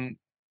Corum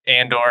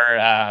and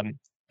or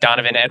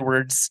Donovan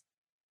Edwards,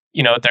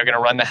 you know, they're going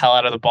to run the hell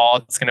out of the ball.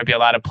 It's going to be a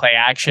lot of play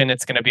action.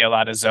 It's going to be a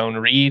lot of zone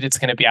read. It's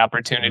going to be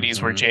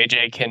opportunities where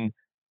JJ can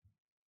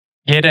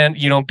get in,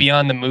 be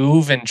on the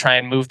move and try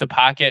and move the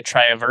pocket,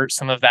 try avert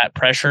some of that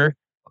pressure.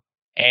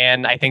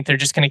 And I think they're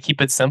just going to keep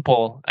it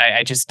simple.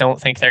 I just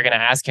don't think they're going to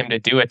ask him to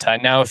do a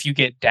ton. Now, if you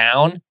get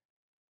down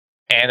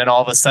and then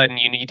all of a sudden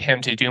you need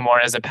him to do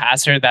more as a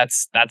passer,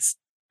 that's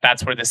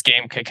where this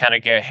game could kind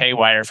of get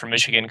haywire for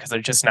Michigan because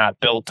they're just not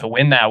built to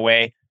win that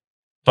way.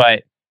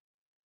 But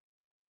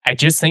I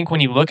just think when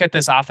you look at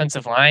this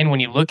offensive line, when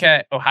you look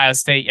at Ohio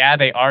State, yeah,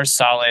 they are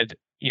solid,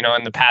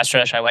 in the pass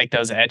rush. I like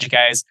those edge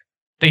guys.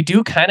 They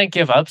do kind of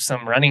give up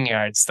some running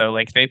yards, though.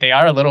 Like they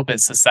are a little bit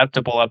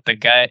susceptible up the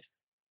gut.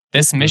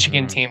 This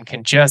Michigan team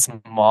can just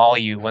maul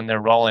you when they're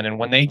rolling. And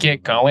when they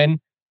get going,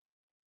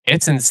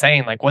 it's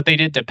insane. Like what they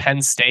did to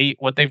Penn State,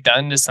 what they've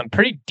done to some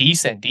pretty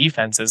decent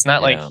defenses.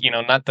 Not like,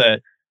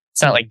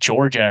 it's not like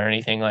Georgia or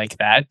anything like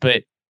that.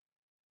 But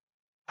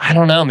I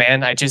don't know,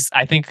 man.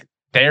 I think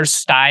their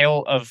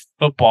style of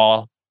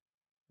football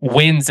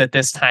wins at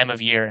this time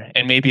of year.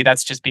 And maybe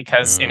that's just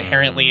because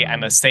inherently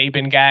I'm a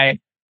Saban guy.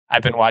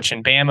 I've been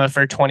watching Bama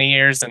for 20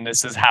 years, and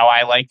this is how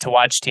I like to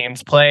watch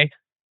teams play.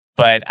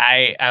 But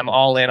I'm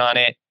all in on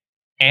it.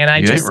 And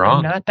I'm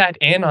not that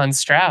in on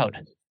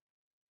Stroud.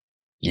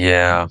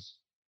 Yeah.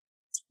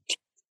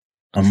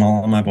 I'm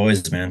all on my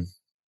boys, man.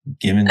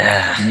 Give me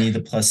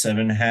the plus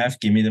 7.5.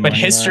 Give me the money But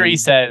history line.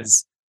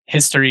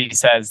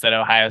 says that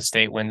Ohio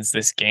State wins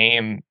this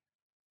game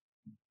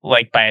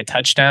like by a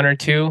touchdown or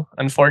two,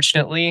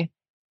 unfortunately.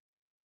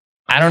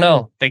 I don't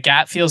know. The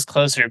gap feels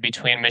closer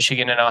between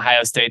Michigan and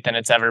Ohio State than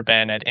it's ever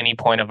been at any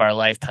point of our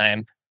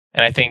lifetime.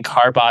 And I think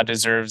Harbaugh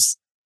deserves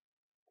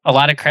a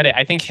lot of credit.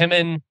 I think him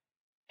and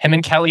him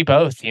and Kelly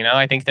both,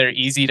 I think they're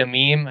easy to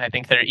meme. I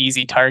think they're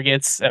easy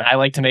targets, and I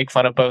like to make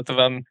fun of both of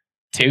them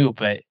too,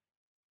 but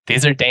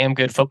these are damn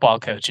good football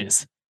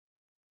coaches.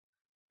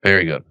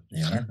 Very good.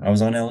 Yeah, I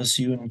was on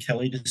LSU and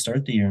Kelly to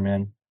start the year,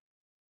 man.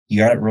 You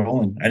got it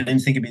rolling. I didn't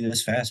think it'd be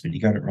this fast, but you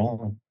got it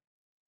rolling.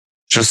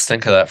 Just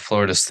think of that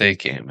Florida State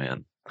game,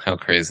 man. How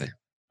crazy.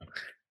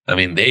 I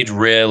mean, they'd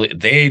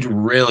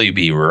really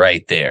be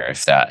right there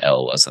if that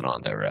L wasn't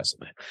on their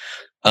resume.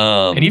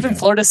 And even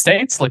Florida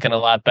State's looking a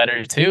lot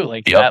better too.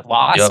 Like that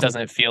loss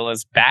doesn't feel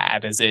as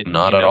bad as it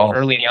not at all.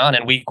 Early on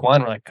in week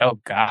 1. We're like, oh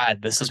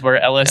God, this is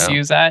where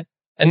LSU's at.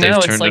 And now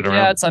it's like,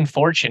 it's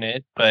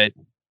unfortunate, but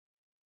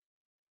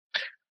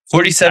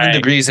 47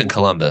 degrees in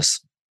Columbus.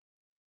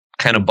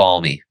 Kind of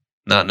balmy.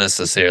 Not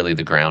necessarily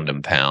the ground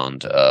and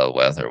pound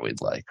weather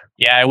we'd like.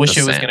 Yeah, I wish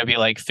it was going to be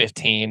like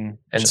 15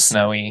 and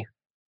snowy.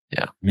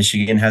 Yeah.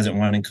 Michigan hasn't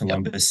won in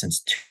Columbus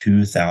since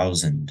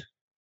 2000.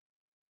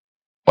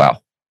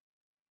 Wow.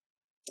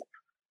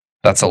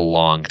 That's a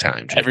long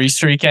time. Jake. Every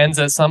streak ends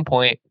at some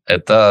point.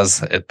 It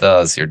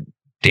does. You're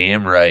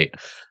damn right.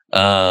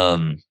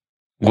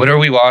 What are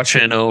we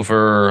watching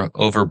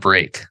over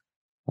break?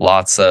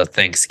 Lots of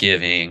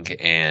Thanksgiving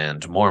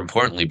and, more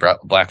importantly,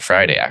 Black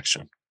Friday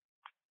action.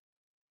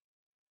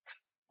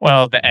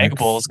 Well, the Egg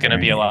Bowl is going to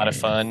be a lot of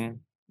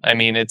fun. I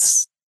mean,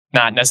 it's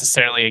not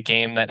necessarily a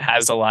game that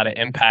has a lot of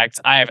impact.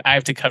 I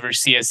have to cover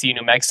CSU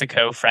New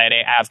Mexico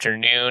Friday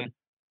afternoon.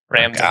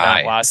 Rams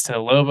have not lost to the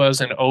Lobos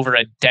in over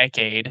a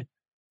decade.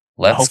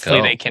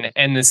 Hopefully they can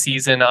end the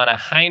season on a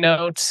high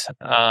note.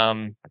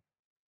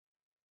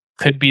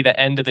 Could be the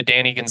end of the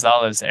Danny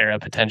Gonzalez era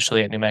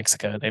potentially at New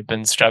Mexico. They've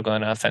been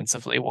struggling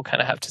offensively. We'll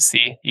kind of have to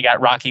see. You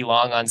got Rocky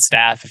Long on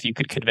staff. If you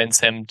could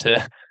convince him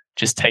to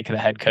just take the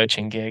head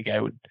coaching gig, I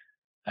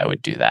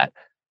would do that.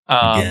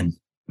 Again.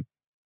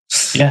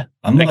 Yeah.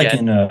 I'm like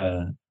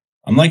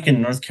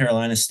in North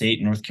Carolina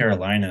State, North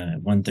Carolina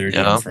at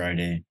 1:30 on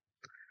Friday.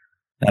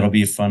 That'll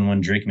be a fun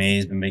one. Drake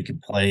May's been making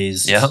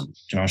plays. Yeah.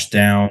 Josh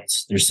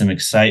Downs. There's some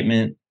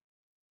excitement.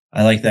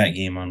 I like that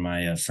game on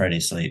my Friday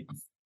slate.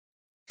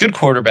 Good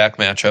quarterback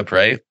matchup,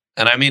 right?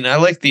 And I mean, I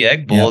like the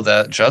Egg Bowl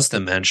that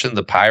Justin mentioned,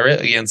 the Pirate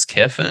against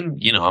Kiffin.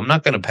 I'm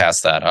not going to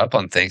pass that up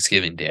on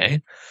Thanksgiving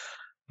Day.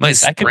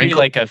 That could be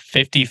like a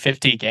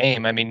 50-50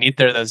 game. I mean,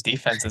 neither of those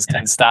defenses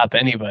can stop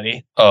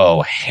anybody.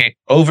 Oh,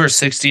 over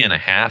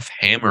 60.5,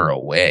 hammer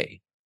away.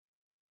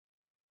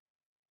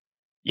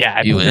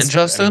 Yeah, you in,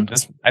 Justin?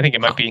 I think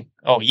it might be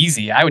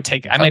easy. I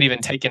might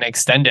even take an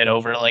extended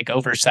over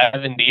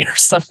 70 or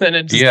something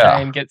and just try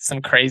and get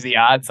some crazy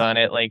odds on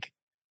it. Like,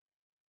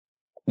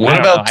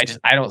 I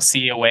don't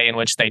see a way in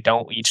which they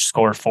don't each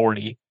score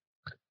 40.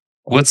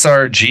 What's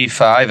our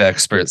G5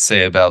 experts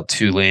say about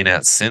Tulane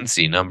at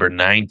Cincy? Number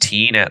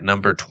 19 at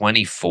number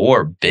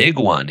 24. Big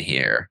one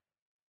here.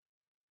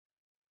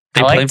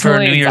 They playing for a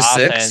New Year's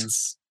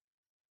Six?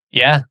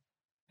 Yeah.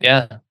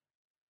 Yeah.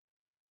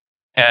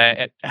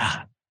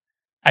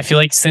 I feel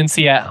like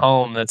Cincy at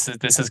home, this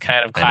is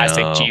kind of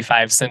classic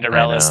G5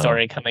 Cinderella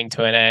story coming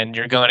to an end.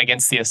 You're going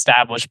against the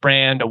established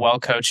brand, a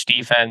well-coached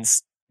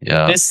defense.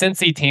 Yeah. This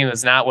Cincy team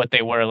is not what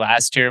they were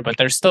last year, but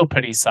they're still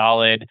pretty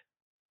solid.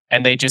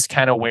 And they just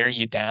kind of wear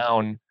you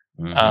down.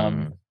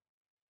 Mm-hmm.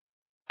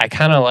 I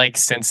kind of like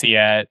Cincy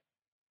at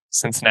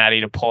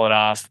Cincinnati to pull it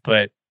off,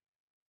 but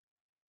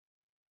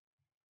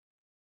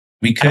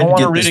we could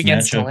get this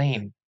against matchup.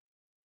 Tulane.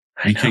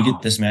 We could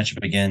get this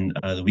matchup again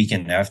the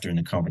weekend after in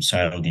the conference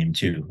title game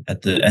too.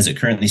 As it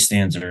currently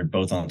stands, they're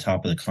both on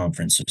top of the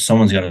conference, so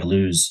someone's got to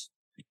lose.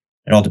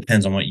 It all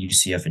depends on what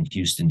UCF and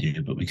Houston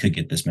do, but we could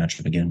get this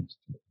matchup again.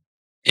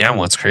 Yeah, and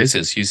what's crazy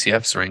is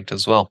UCF's ranked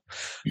as well.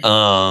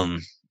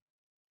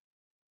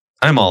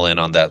 I'm all in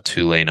on that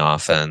Tulane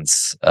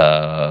offense.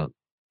 More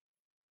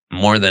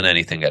than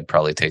anything, I'd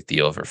probably take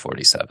the over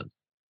 47.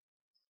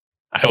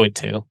 I would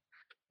too.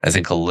 I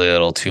think a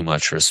little too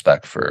much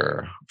respect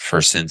for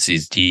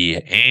Cincy's D,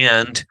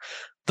 and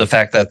the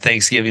fact that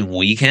Thanksgiving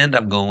weekend,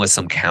 I'm going with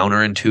some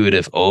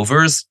counterintuitive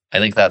overs. I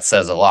think that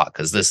says a lot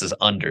because this is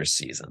under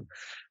season.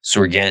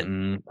 So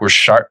we're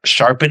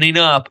sharpening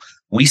up.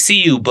 We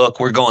see you, book.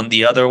 We're going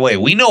the other way.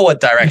 We know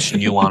what direction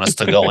you want us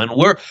to go, and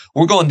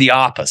we're going the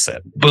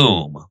opposite.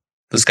 Boom.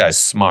 This guy's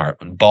smart.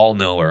 Ball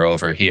knower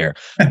over here.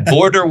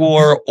 Border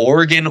War,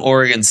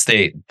 Oregon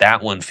State.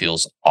 That one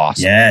feels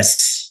awesome.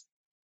 Yes.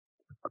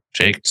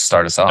 Jake,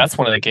 start us off. That's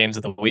one of the games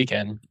of the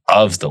weekend.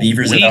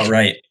 Beavers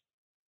outright.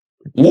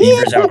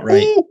 Beavers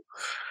outright.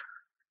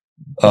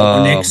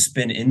 Nick's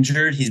been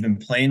injured. He's been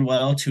playing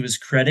well to his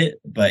credit,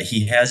 but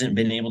he hasn't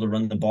been able to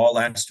run the ball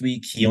last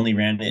week. He only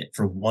ran it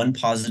for one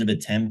positive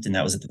attempt, and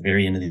that was at the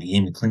very end of the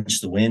game to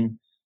clinch the win.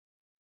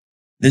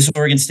 This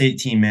Oregon State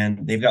team,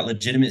 man, they've got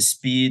legitimate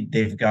speed.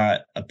 They've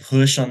got a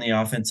push on the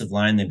offensive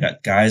line. They've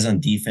got guys on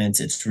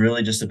defense. It's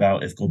really just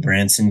about if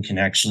Gulbranson can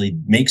actually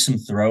make some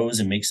throws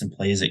and make some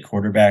plays at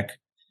quarterback.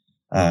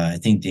 I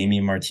think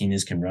Damian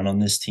Martinez can run on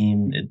this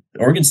team.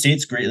 Oregon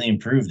State's greatly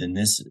improved in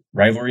this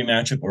rivalry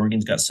matchup.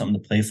 Oregon's got something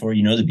to play for.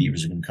 The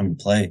Beavers are going to come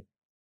to play.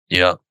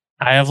 Yeah.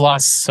 I have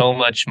lost so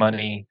much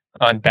money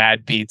on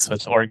bad beats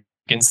with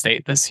Oregon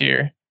State this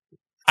year.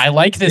 I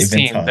like this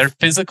team. Tough. They're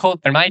physical.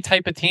 They're my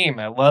type of team.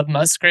 I love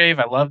Musgrave.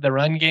 I love the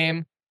run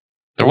game.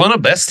 They're one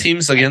of the best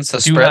teams against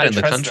the spread in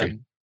the country.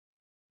 Them.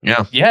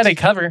 Yeah. Yeah, they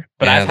cover,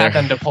 but I've had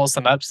them to pull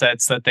some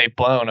upsets that they've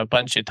blown a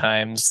bunch of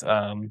times.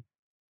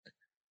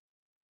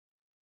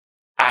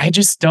 I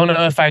just don't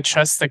know if I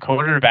trust the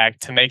quarterback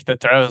to make the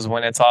throws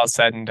when it's all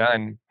said and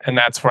done. And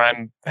that's where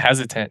I'm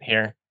hesitant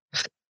here.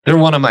 They're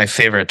one of my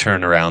favorite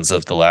turnarounds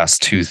of the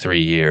last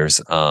 2-3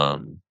 years.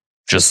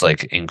 Just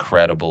like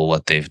incredible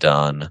what they've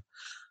done.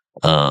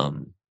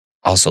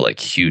 Also like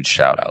huge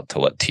shout out to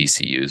what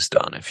TCU's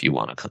done. If you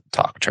want to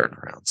talk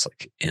turnarounds,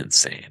 like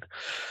insane.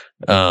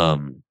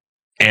 And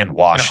Washington. And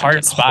a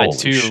hard spot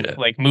too, shit.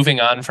 like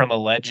moving on from a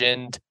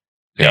legend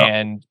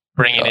and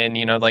bringing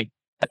in, like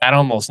that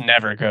almost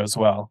never goes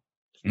well.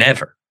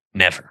 Never.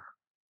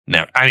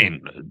 I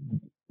mean,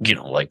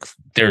 like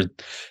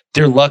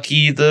they're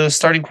lucky the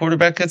starting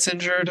quarterback gets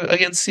injured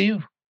against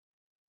CU.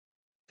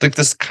 Like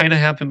this kind of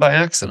happened by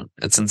accident.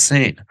 It's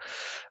insane.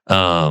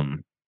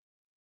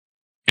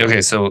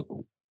 Okay,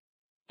 so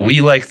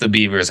we like the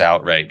Beavers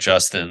outright.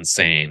 Justin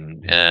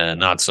saying,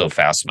 not so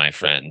fast, my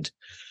friend.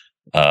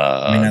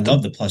 I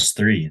love the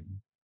 +3.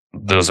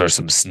 Those are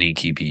some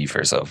sneaky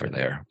Beavers over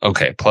there.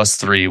 Okay,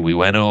 +3. We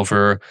went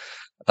over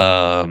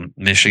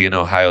Michigan,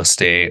 Ohio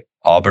State,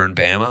 Auburn,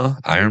 Bama,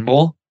 Iron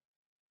Bowl.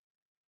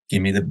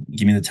 Give me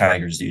the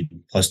Tigers, dude.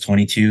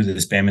 +22.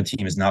 This Bama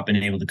team has not been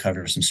able to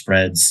cover some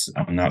spreads.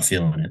 I'm not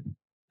feeling it.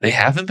 They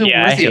haven't been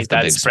worthy of the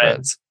big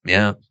spreads.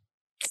 Yeah.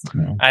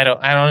 No. I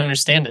don't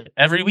understand it.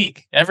 Every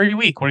week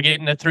we're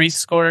getting a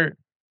 3-score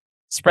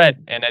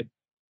spread, and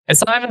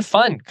it's not even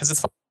fun because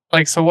it's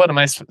like, so what am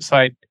I? So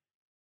I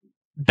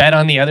bet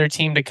on the other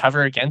team to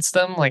cover against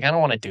them. Like, I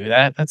don't want to do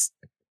that.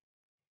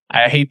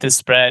 I hate this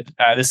spread.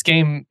 This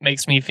game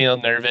makes me feel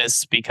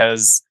nervous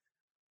because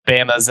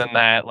Bama's in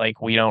that,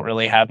 like, we don't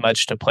really have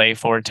much to play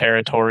for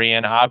territory,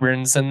 and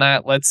Auburn's in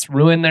that, let's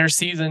ruin their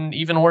season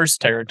even worse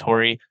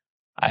territory.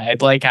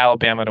 I'd like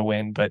Alabama to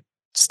win, but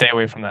stay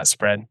away from that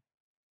spread.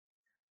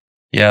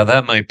 Yeah,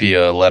 that might be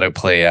a let it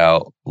play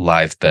out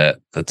live bet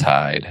the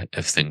Tide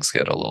if things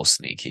get a little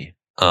sneaky.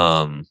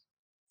 LSU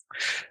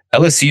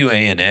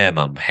A&M,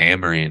 I'm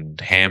hammering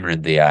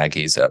the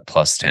Aggies at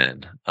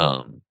 +10.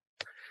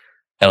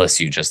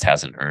 LSU just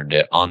hasn't earned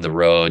it. On the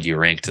road, you're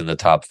ranked in the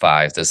top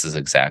 5. This is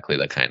exactly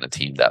the kind of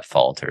team that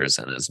falters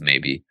and is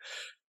maybe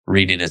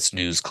reading its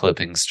news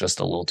clippings just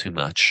a little too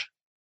much.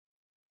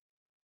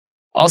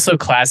 Also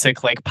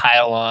classic, like,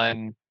 pile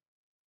on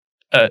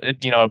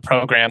a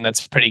program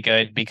that's pretty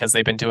good because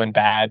they've been doing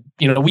bad.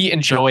 We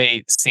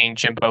enjoy seeing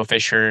Jimbo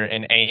Fisher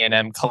and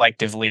A&M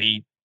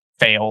collectively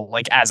fail,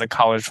 like, as a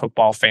college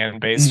football fan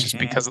base, just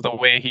because of the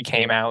way he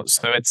came out.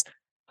 So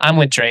I'm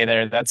with Dre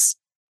there. That's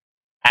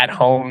at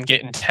home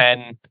getting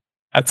 10.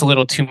 That's a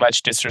little too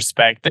much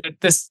disrespect.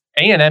 This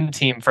A&M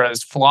team, for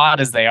as flawed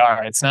as they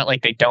are, it's not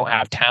like they don't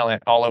have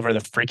talent all over the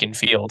freaking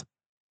field.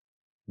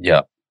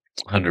 Yeah.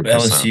 100%.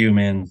 LSU,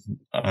 man.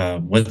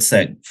 What's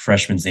that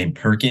freshman's name?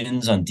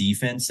 Perkins on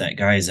defense. That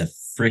guy is a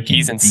freaking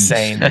He's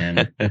insane,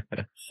 beast, man.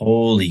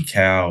 Holy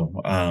cow.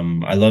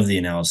 I love the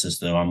analysis,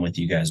 though. I'm with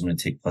you guys. I'm going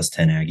to take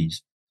 +10 Aggies.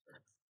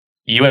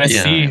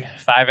 USC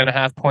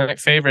 5.5 point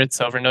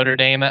favorites over Notre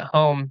Dame at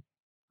home.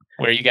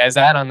 Where are you guys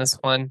at on this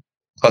one?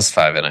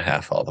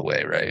 +5.5 all the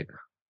way, right?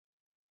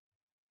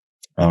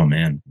 Oh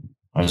man,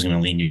 I was going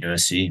to lean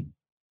USC.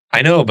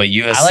 I know, but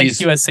USC. I like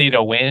USC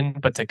to win,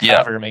 but to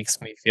cover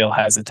makes me feel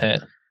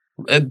hesitant.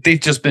 They've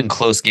just been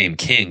close game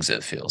kings,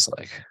 it feels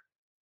like.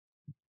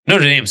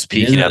 Notre Dame's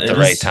peaking at the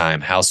right time.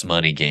 House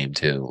money game,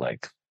 too.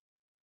 Like,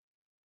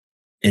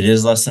 it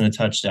is less than a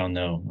touchdown,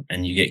 though.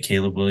 And you get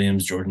Caleb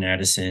Williams, Jordan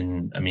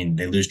Addison. I mean,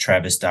 they lose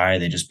Travis Dye.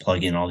 They just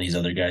plug in all these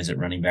other guys at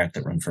running back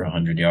that run for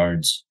 100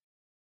 yards.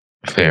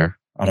 Fair.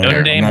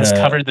 Notre Dame has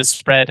covered the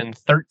spread in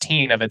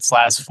 13 of its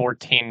last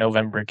 14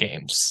 November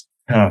games.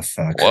 Oh,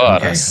 fuck.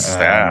 What a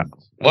stat.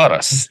 What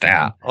a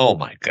stat. Oh,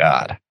 my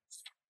God.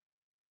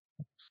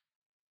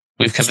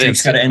 We've convinced.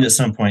 It's got to end at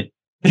some point.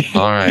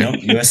 All right.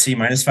 USC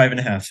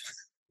 -5.5.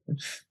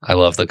 I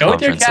love the Go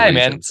with your guy,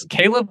 allegiance. man.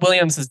 Caleb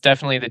Williams is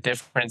definitely the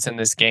difference in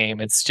this game.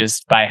 It's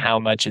just by how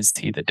much is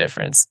he the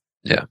difference.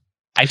 Yeah.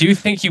 I do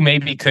think you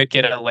maybe could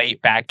get a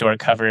late backdoor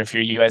cover if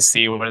you're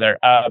USC where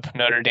they're up.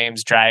 Notre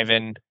Dame's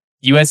driving.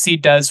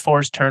 USC does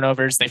force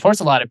turnovers. They force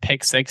a lot of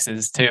pick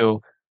sixes,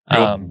 too.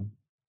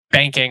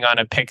 Banking on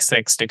a pick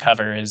 6 to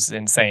cover is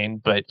insane,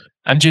 but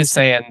I'm just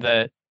saying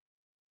the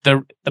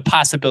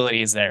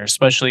possibility is there,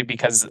 especially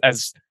because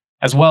as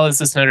well as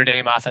this Notre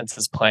Dame offense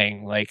is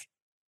playing, like,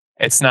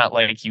 it's not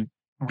like you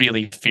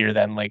really fear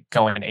them like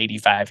going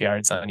 85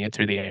 yards on you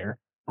through the air.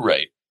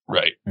 Right.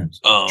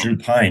 Drew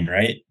Pine,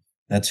 right?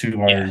 That's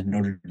who our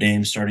Notre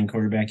Dame starting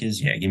quarterback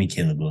is. Yeah, give me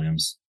Caleb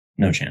Williams.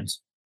 No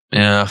chance.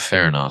 Yeah,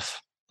 fair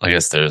enough. I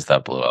guess there's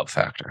that blowout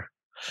factor.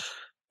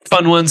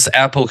 Fun ones,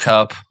 Apple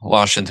Cup,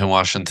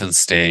 Washington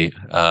State,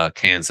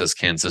 Kansas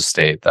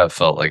State. That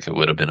felt like it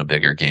would have been a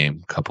bigger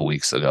game a couple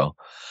weeks ago.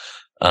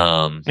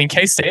 I mean,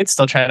 K-State's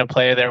still trying to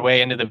play their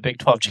way into the Big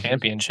 12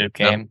 championship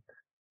game.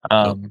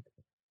 I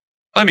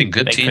mean,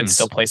 good they teams. could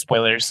still play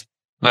spoilers.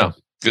 No,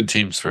 good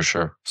teams for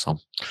sure. So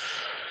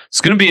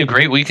it's going to be a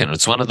great weekend.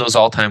 It's one of those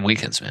all-time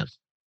weekends, man.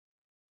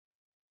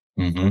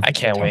 Mm-hmm. I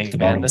can't wait,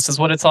 man. This is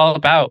what it's all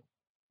about.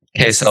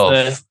 Okay,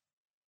 so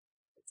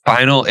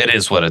final, it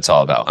is what it's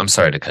all about. I'm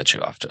sorry to cut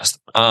you off,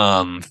 Justin.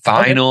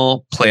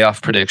 Final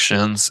playoff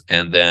predictions,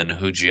 and then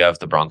who'd you have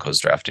the Broncos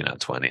drafting at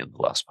 20 in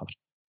the last pod?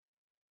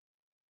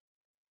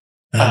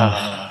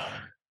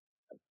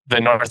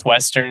 The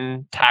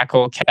Northwestern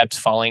tackle kept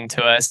falling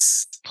to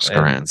us.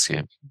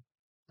 Skaransky.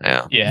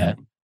 Yeah. Yeah.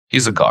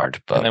 He's a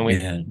guard, but and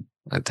then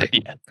I'd take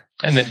him.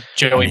 And then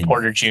Joey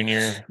Porter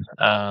Jr.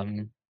 A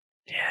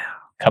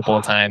couple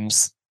of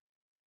times.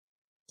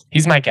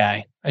 He's my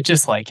guy. I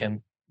just like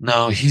him.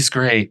 No, he's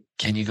great.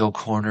 Can you go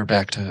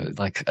cornerback to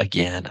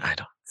again? I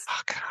don't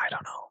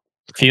know.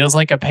 Feels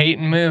like a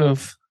Peyton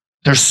move.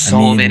 There's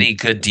so many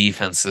good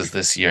defenses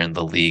this year in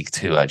the league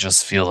too. I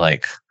just feel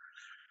like,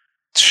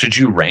 should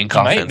you rank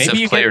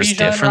offensive players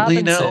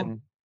differently now?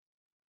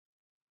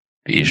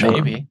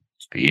 Bijan. Maybe.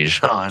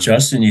 Bijan.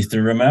 Justin, you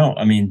threw him out.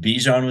 I mean,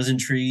 Bijan was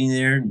intriguing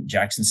there.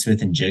 Jackson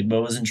Smith and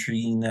Jigba was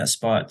intriguing in that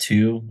spot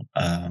too.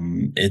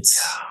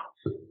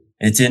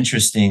 It's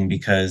interesting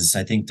because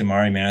I think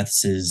Damari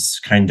Mathis's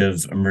kind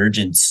of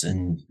emergence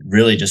and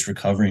really just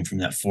recovering from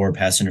that 4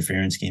 pass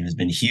interference game has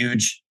been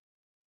huge.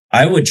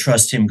 I would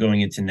trust him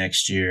going into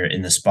next year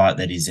in the spot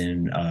that he's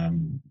in.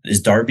 Is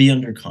Darby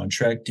under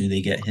contract? Do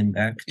they get him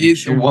back?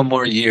 One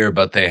more year,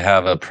 but they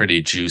have a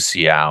pretty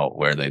juicy out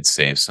where they'd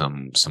save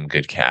some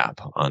good cap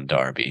on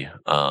Darby.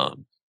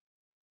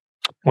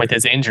 With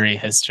his injury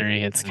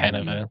history, it's kind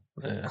of a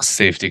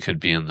safety could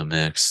be in the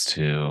mix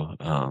too.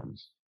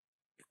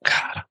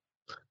 God,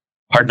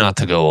 hard not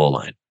to go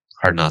O-line.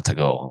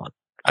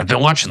 I've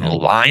been watching the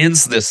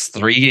Lions this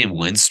 3-game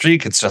win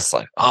streak. It's just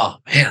like, oh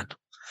man.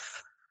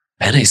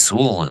 Penny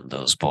Sewell and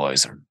those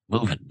boys are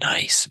moving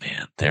nice,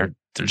 man. They're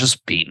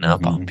just beating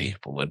up on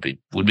people. Would be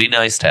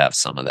nice to have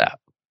some of that.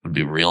 Would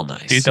be real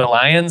nice. Dude, the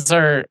Lions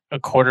are a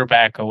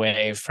quarterback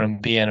away from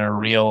being a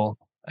real.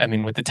 I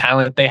mean, with the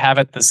talent they have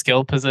at the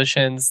skill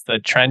positions, the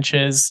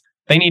trenches,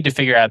 they need to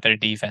figure out their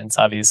defense.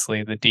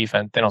 Obviously, the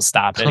defense, they don't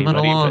stop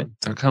anybody.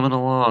 They're coming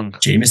along.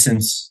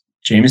 Jameson's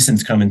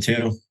coming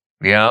too.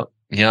 Yep.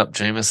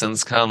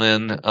 Jameson's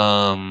coming.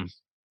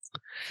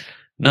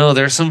 No,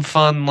 there's some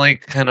fun,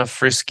 kind of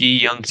frisky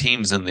young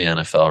teams in the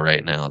NFL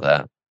right now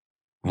that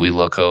we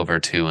look over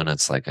to, and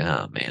it's like,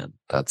 oh man,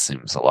 that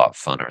seems a lot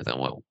funner than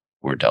what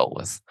we're dealt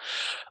with.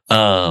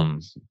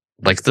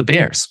 Like the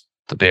Bears.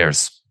 The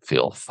Bears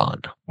feel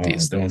fun.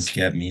 These don't days.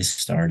 Get me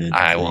started.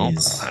 I won't.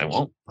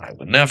 I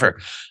would never.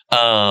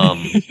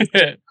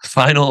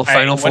 Final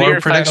 4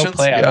 predictions.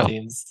 Final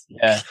teams?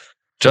 Yeah.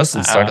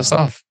 Justin, start us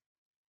off.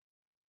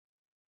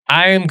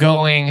 I am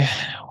going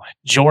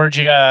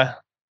Georgia.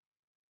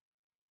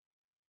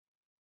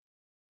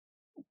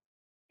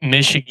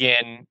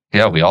 Michigan.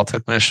 Yeah, we all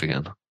took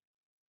Michigan.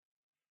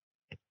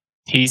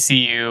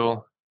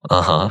 TCU.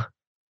 Uh-huh.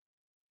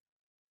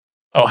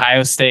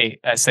 Ohio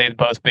State. I say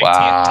both Big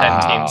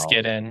 10 teams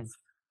get in.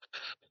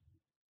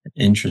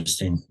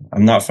 Interesting.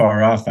 I'm not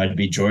far off. I'd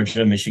be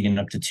Georgia, Michigan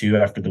up to 2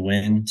 after the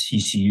win.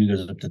 TCU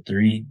goes up to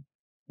 3.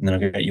 And then I'll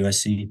get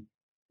USC.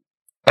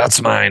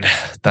 That's mine.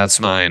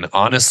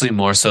 Honestly,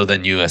 more so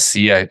than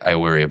USC, I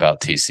worry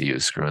about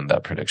TCU screwing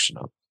that prediction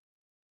up.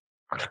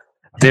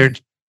 They're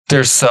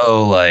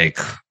so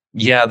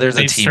there's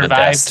a team of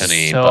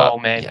destiny. So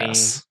many.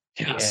 Yes.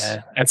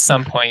 Yeah. At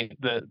some point,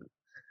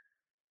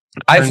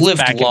 I've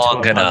lived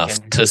long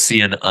enough to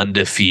see an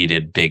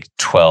undefeated Big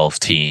 12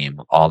 team,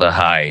 all the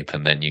hype,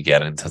 and then you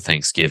get into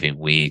Thanksgiving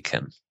week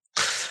and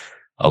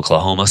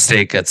Oklahoma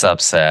State gets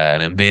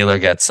upset and Baylor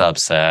gets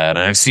upset. And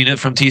I've seen it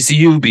from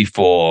TCU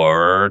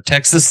before, or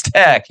Texas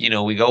Tech.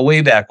 We go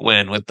way back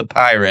when with the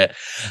Pirate.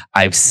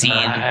 I've seen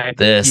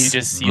this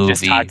You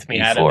just talked me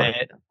before. Out of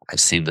it. I've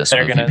seen this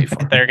movie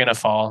before. They're gonna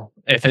fall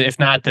if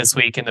not this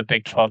week in the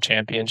Big 12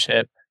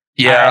 championship.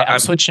 Yeah, I'm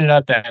switching it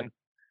up. Then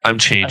I'm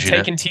changing. I'm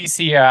taking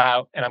TCU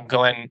out, and I'm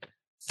going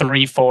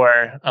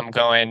 3-4. I'm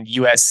going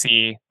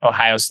USC,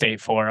 Ohio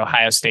State 4.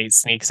 Ohio State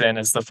sneaks in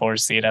as the 4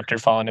 seed after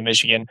falling to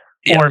Michigan,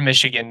 or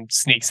Michigan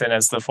sneaks in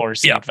as the 4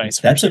 seed. Vice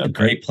versa. That's a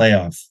great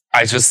playoff.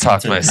 I just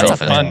talked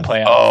myself into fun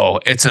playoff. Oh,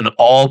 it's an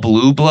all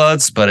blue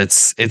bloods, but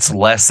it's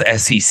less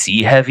SEC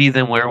heavy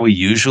than where we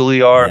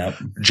usually are. Yep.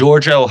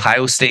 Georgia,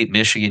 Ohio State,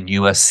 Michigan,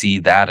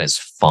 USC. That is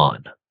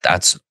fun.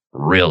 That's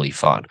really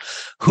fun.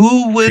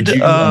 Who would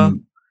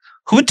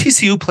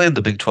TCU play in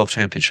the Big 12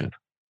 championship?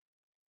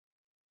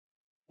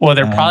 Well,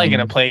 they're probably going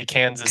to play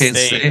Kansas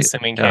State,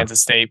 assuming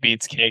Kansas State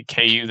beats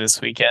KU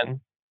this weekend.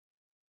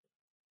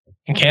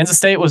 And Kansas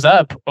State was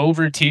up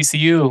over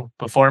TCU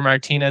before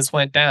Martinez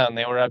went down.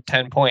 They were up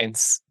 10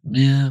 points.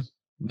 Yeah.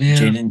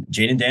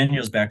 Jaden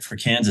Daniels back for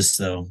Kansas,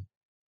 though.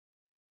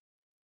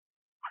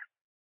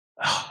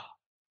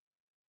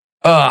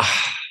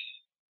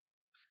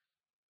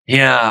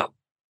 Yeah.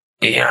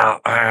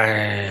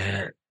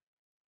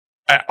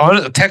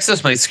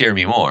 Texas might scare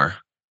me more.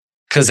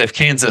 Because if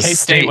Kansas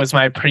State was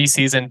my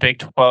preseason Big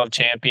 12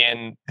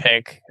 champion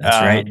pick.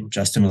 That's right.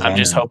 Justin was I'm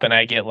just hoping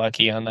I get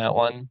lucky on that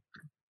one.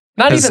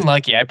 Not even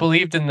lucky. I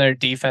believed in their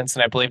defense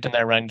and I believed in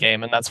their run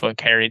game, and that's what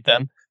carried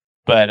them.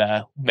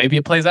 But maybe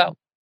it plays out.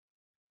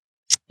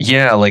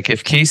 Yeah, like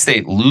if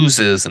K-State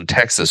loses and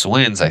Texas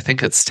wins, I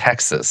think it's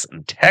Texas.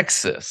 And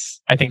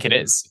Texas. I think it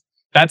is.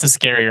 That's a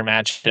scarier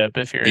matchup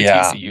if you're a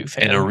TCU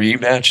fan. In a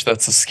rematch,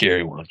 that's a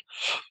scary one.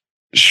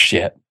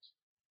 Shit.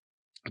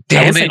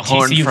 Damn it,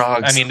 Horned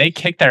Frogs. I mean, they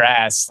kicked their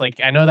ass. Like,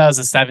 I know that was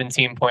a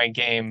 17-point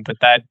game, but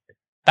that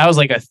was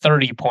like a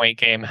 30-point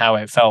game, how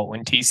it felt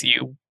when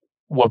TCU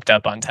whooped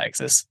up on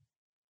Texas.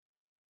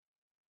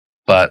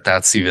 But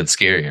that's even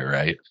scarier,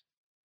 right?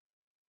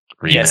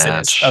 Rematch. Yes, it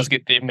is. That was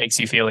good. It makes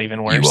you feel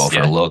even worse. You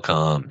overlook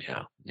them.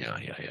 Yeah.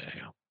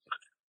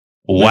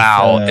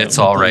 Wow, it's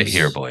all right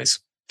here, boys.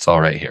 It's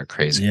all right here.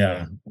 Crazy.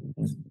 Yeah.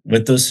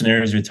 With those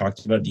scenarios we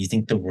talked about, do you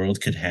think the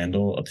world could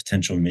handle a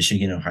potential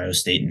Michigan-Ohio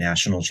State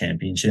national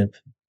championship?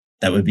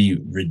 That would be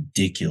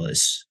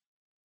ridiculous.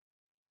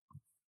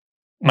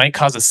 Might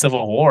cause a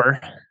civil war.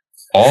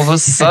 All of a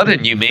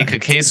sudden, you make a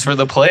case for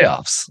the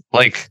playoffs.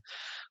 Like,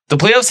 the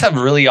playoffs have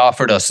really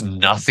offered us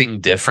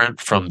nothing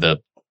different from the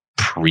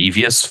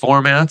previous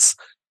formats.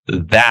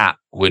 That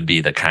would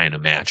be the kind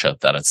of matchup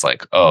that it's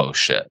like, oh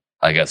shit,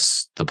 I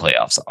guess the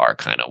playoffs are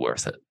kind of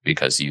worth it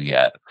because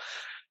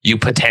you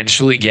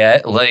potentially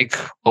get like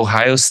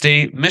Ohio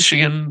State,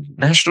 Michigan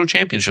national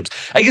championships.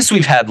 I guess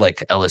we've had like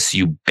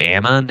LSU,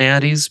 Bama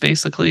natties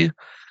basically.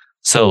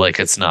 So like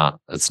it's not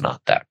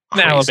that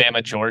crazy.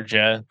 Alabama,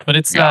 Georgia, but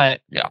it's not.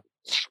 Yeah.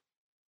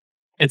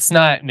 It's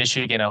not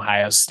Michigan,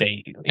 Ohio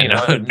State. You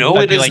know, no,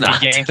 it is like not.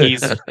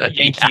 The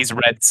Yankees,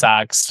 Red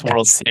Sox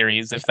World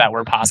Series, if that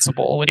were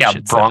possible.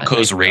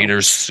 Broncos,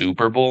 Raiders,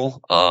 Super Bowl.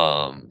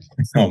 Oh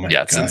my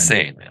God. It's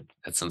insane, man.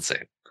 It's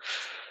insane.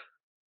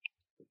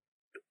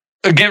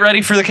 Get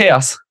ready for the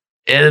chaos.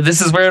 This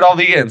is where it all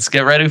begins.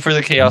 Get ready for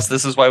the chaos.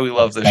 This is why we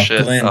love this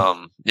shit.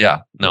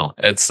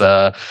 It's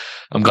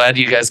I'm glad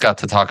you guys got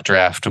to talk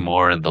draft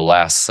more in the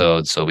last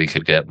so we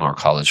could get more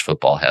college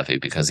football heavy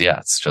because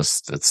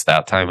it's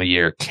that time of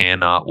year.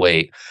 Cannot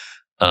wait.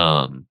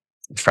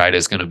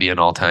 Friday's going to be an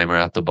all-timer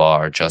at the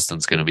bar.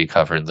 Justin's going to be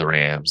covering the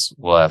Rams.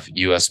 We'll have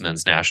U.S.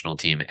 men's national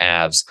team,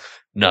 Avs,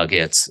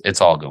 Nuggets. It's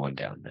all going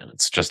down, man.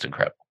 It's just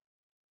incredible.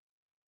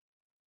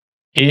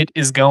 It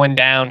is going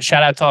down.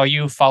 Shout out to all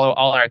you. Follow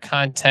all our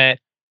content.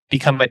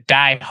 Become a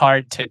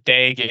diehard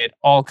today. Get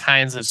all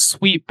kinds of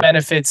sweet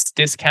benefits,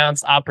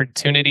 discounts,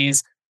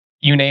 opportunities.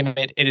 You name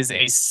it. It is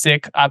a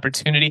sick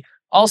opportunity.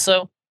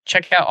 Also,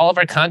 check out all of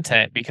our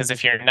content because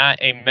if you're not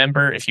a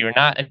member, if you're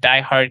not a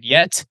diehard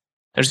yet,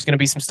 there's going to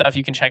be some stuff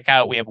you can check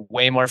out. We have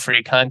way more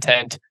free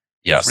content.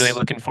 Yes. Really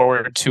looking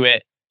forward to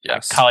it.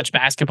 Yes. College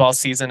basketball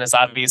season is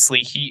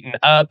obviously heating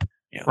up.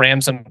 Yeah.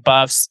 Rams and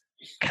Buffs.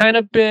 Kind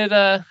of bit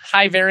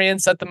high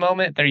variance at the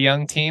moment. They're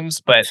young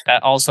teams, but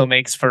that also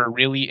makes for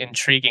really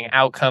intriguing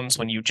outcomes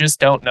when you just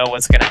don't know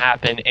what's going to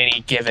happen any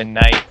given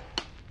night.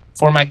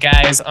 For my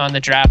guys on the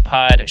Draft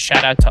Pod,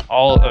 shout out to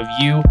all of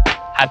you.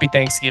 Happy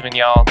Thanksgiving,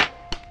 y'all.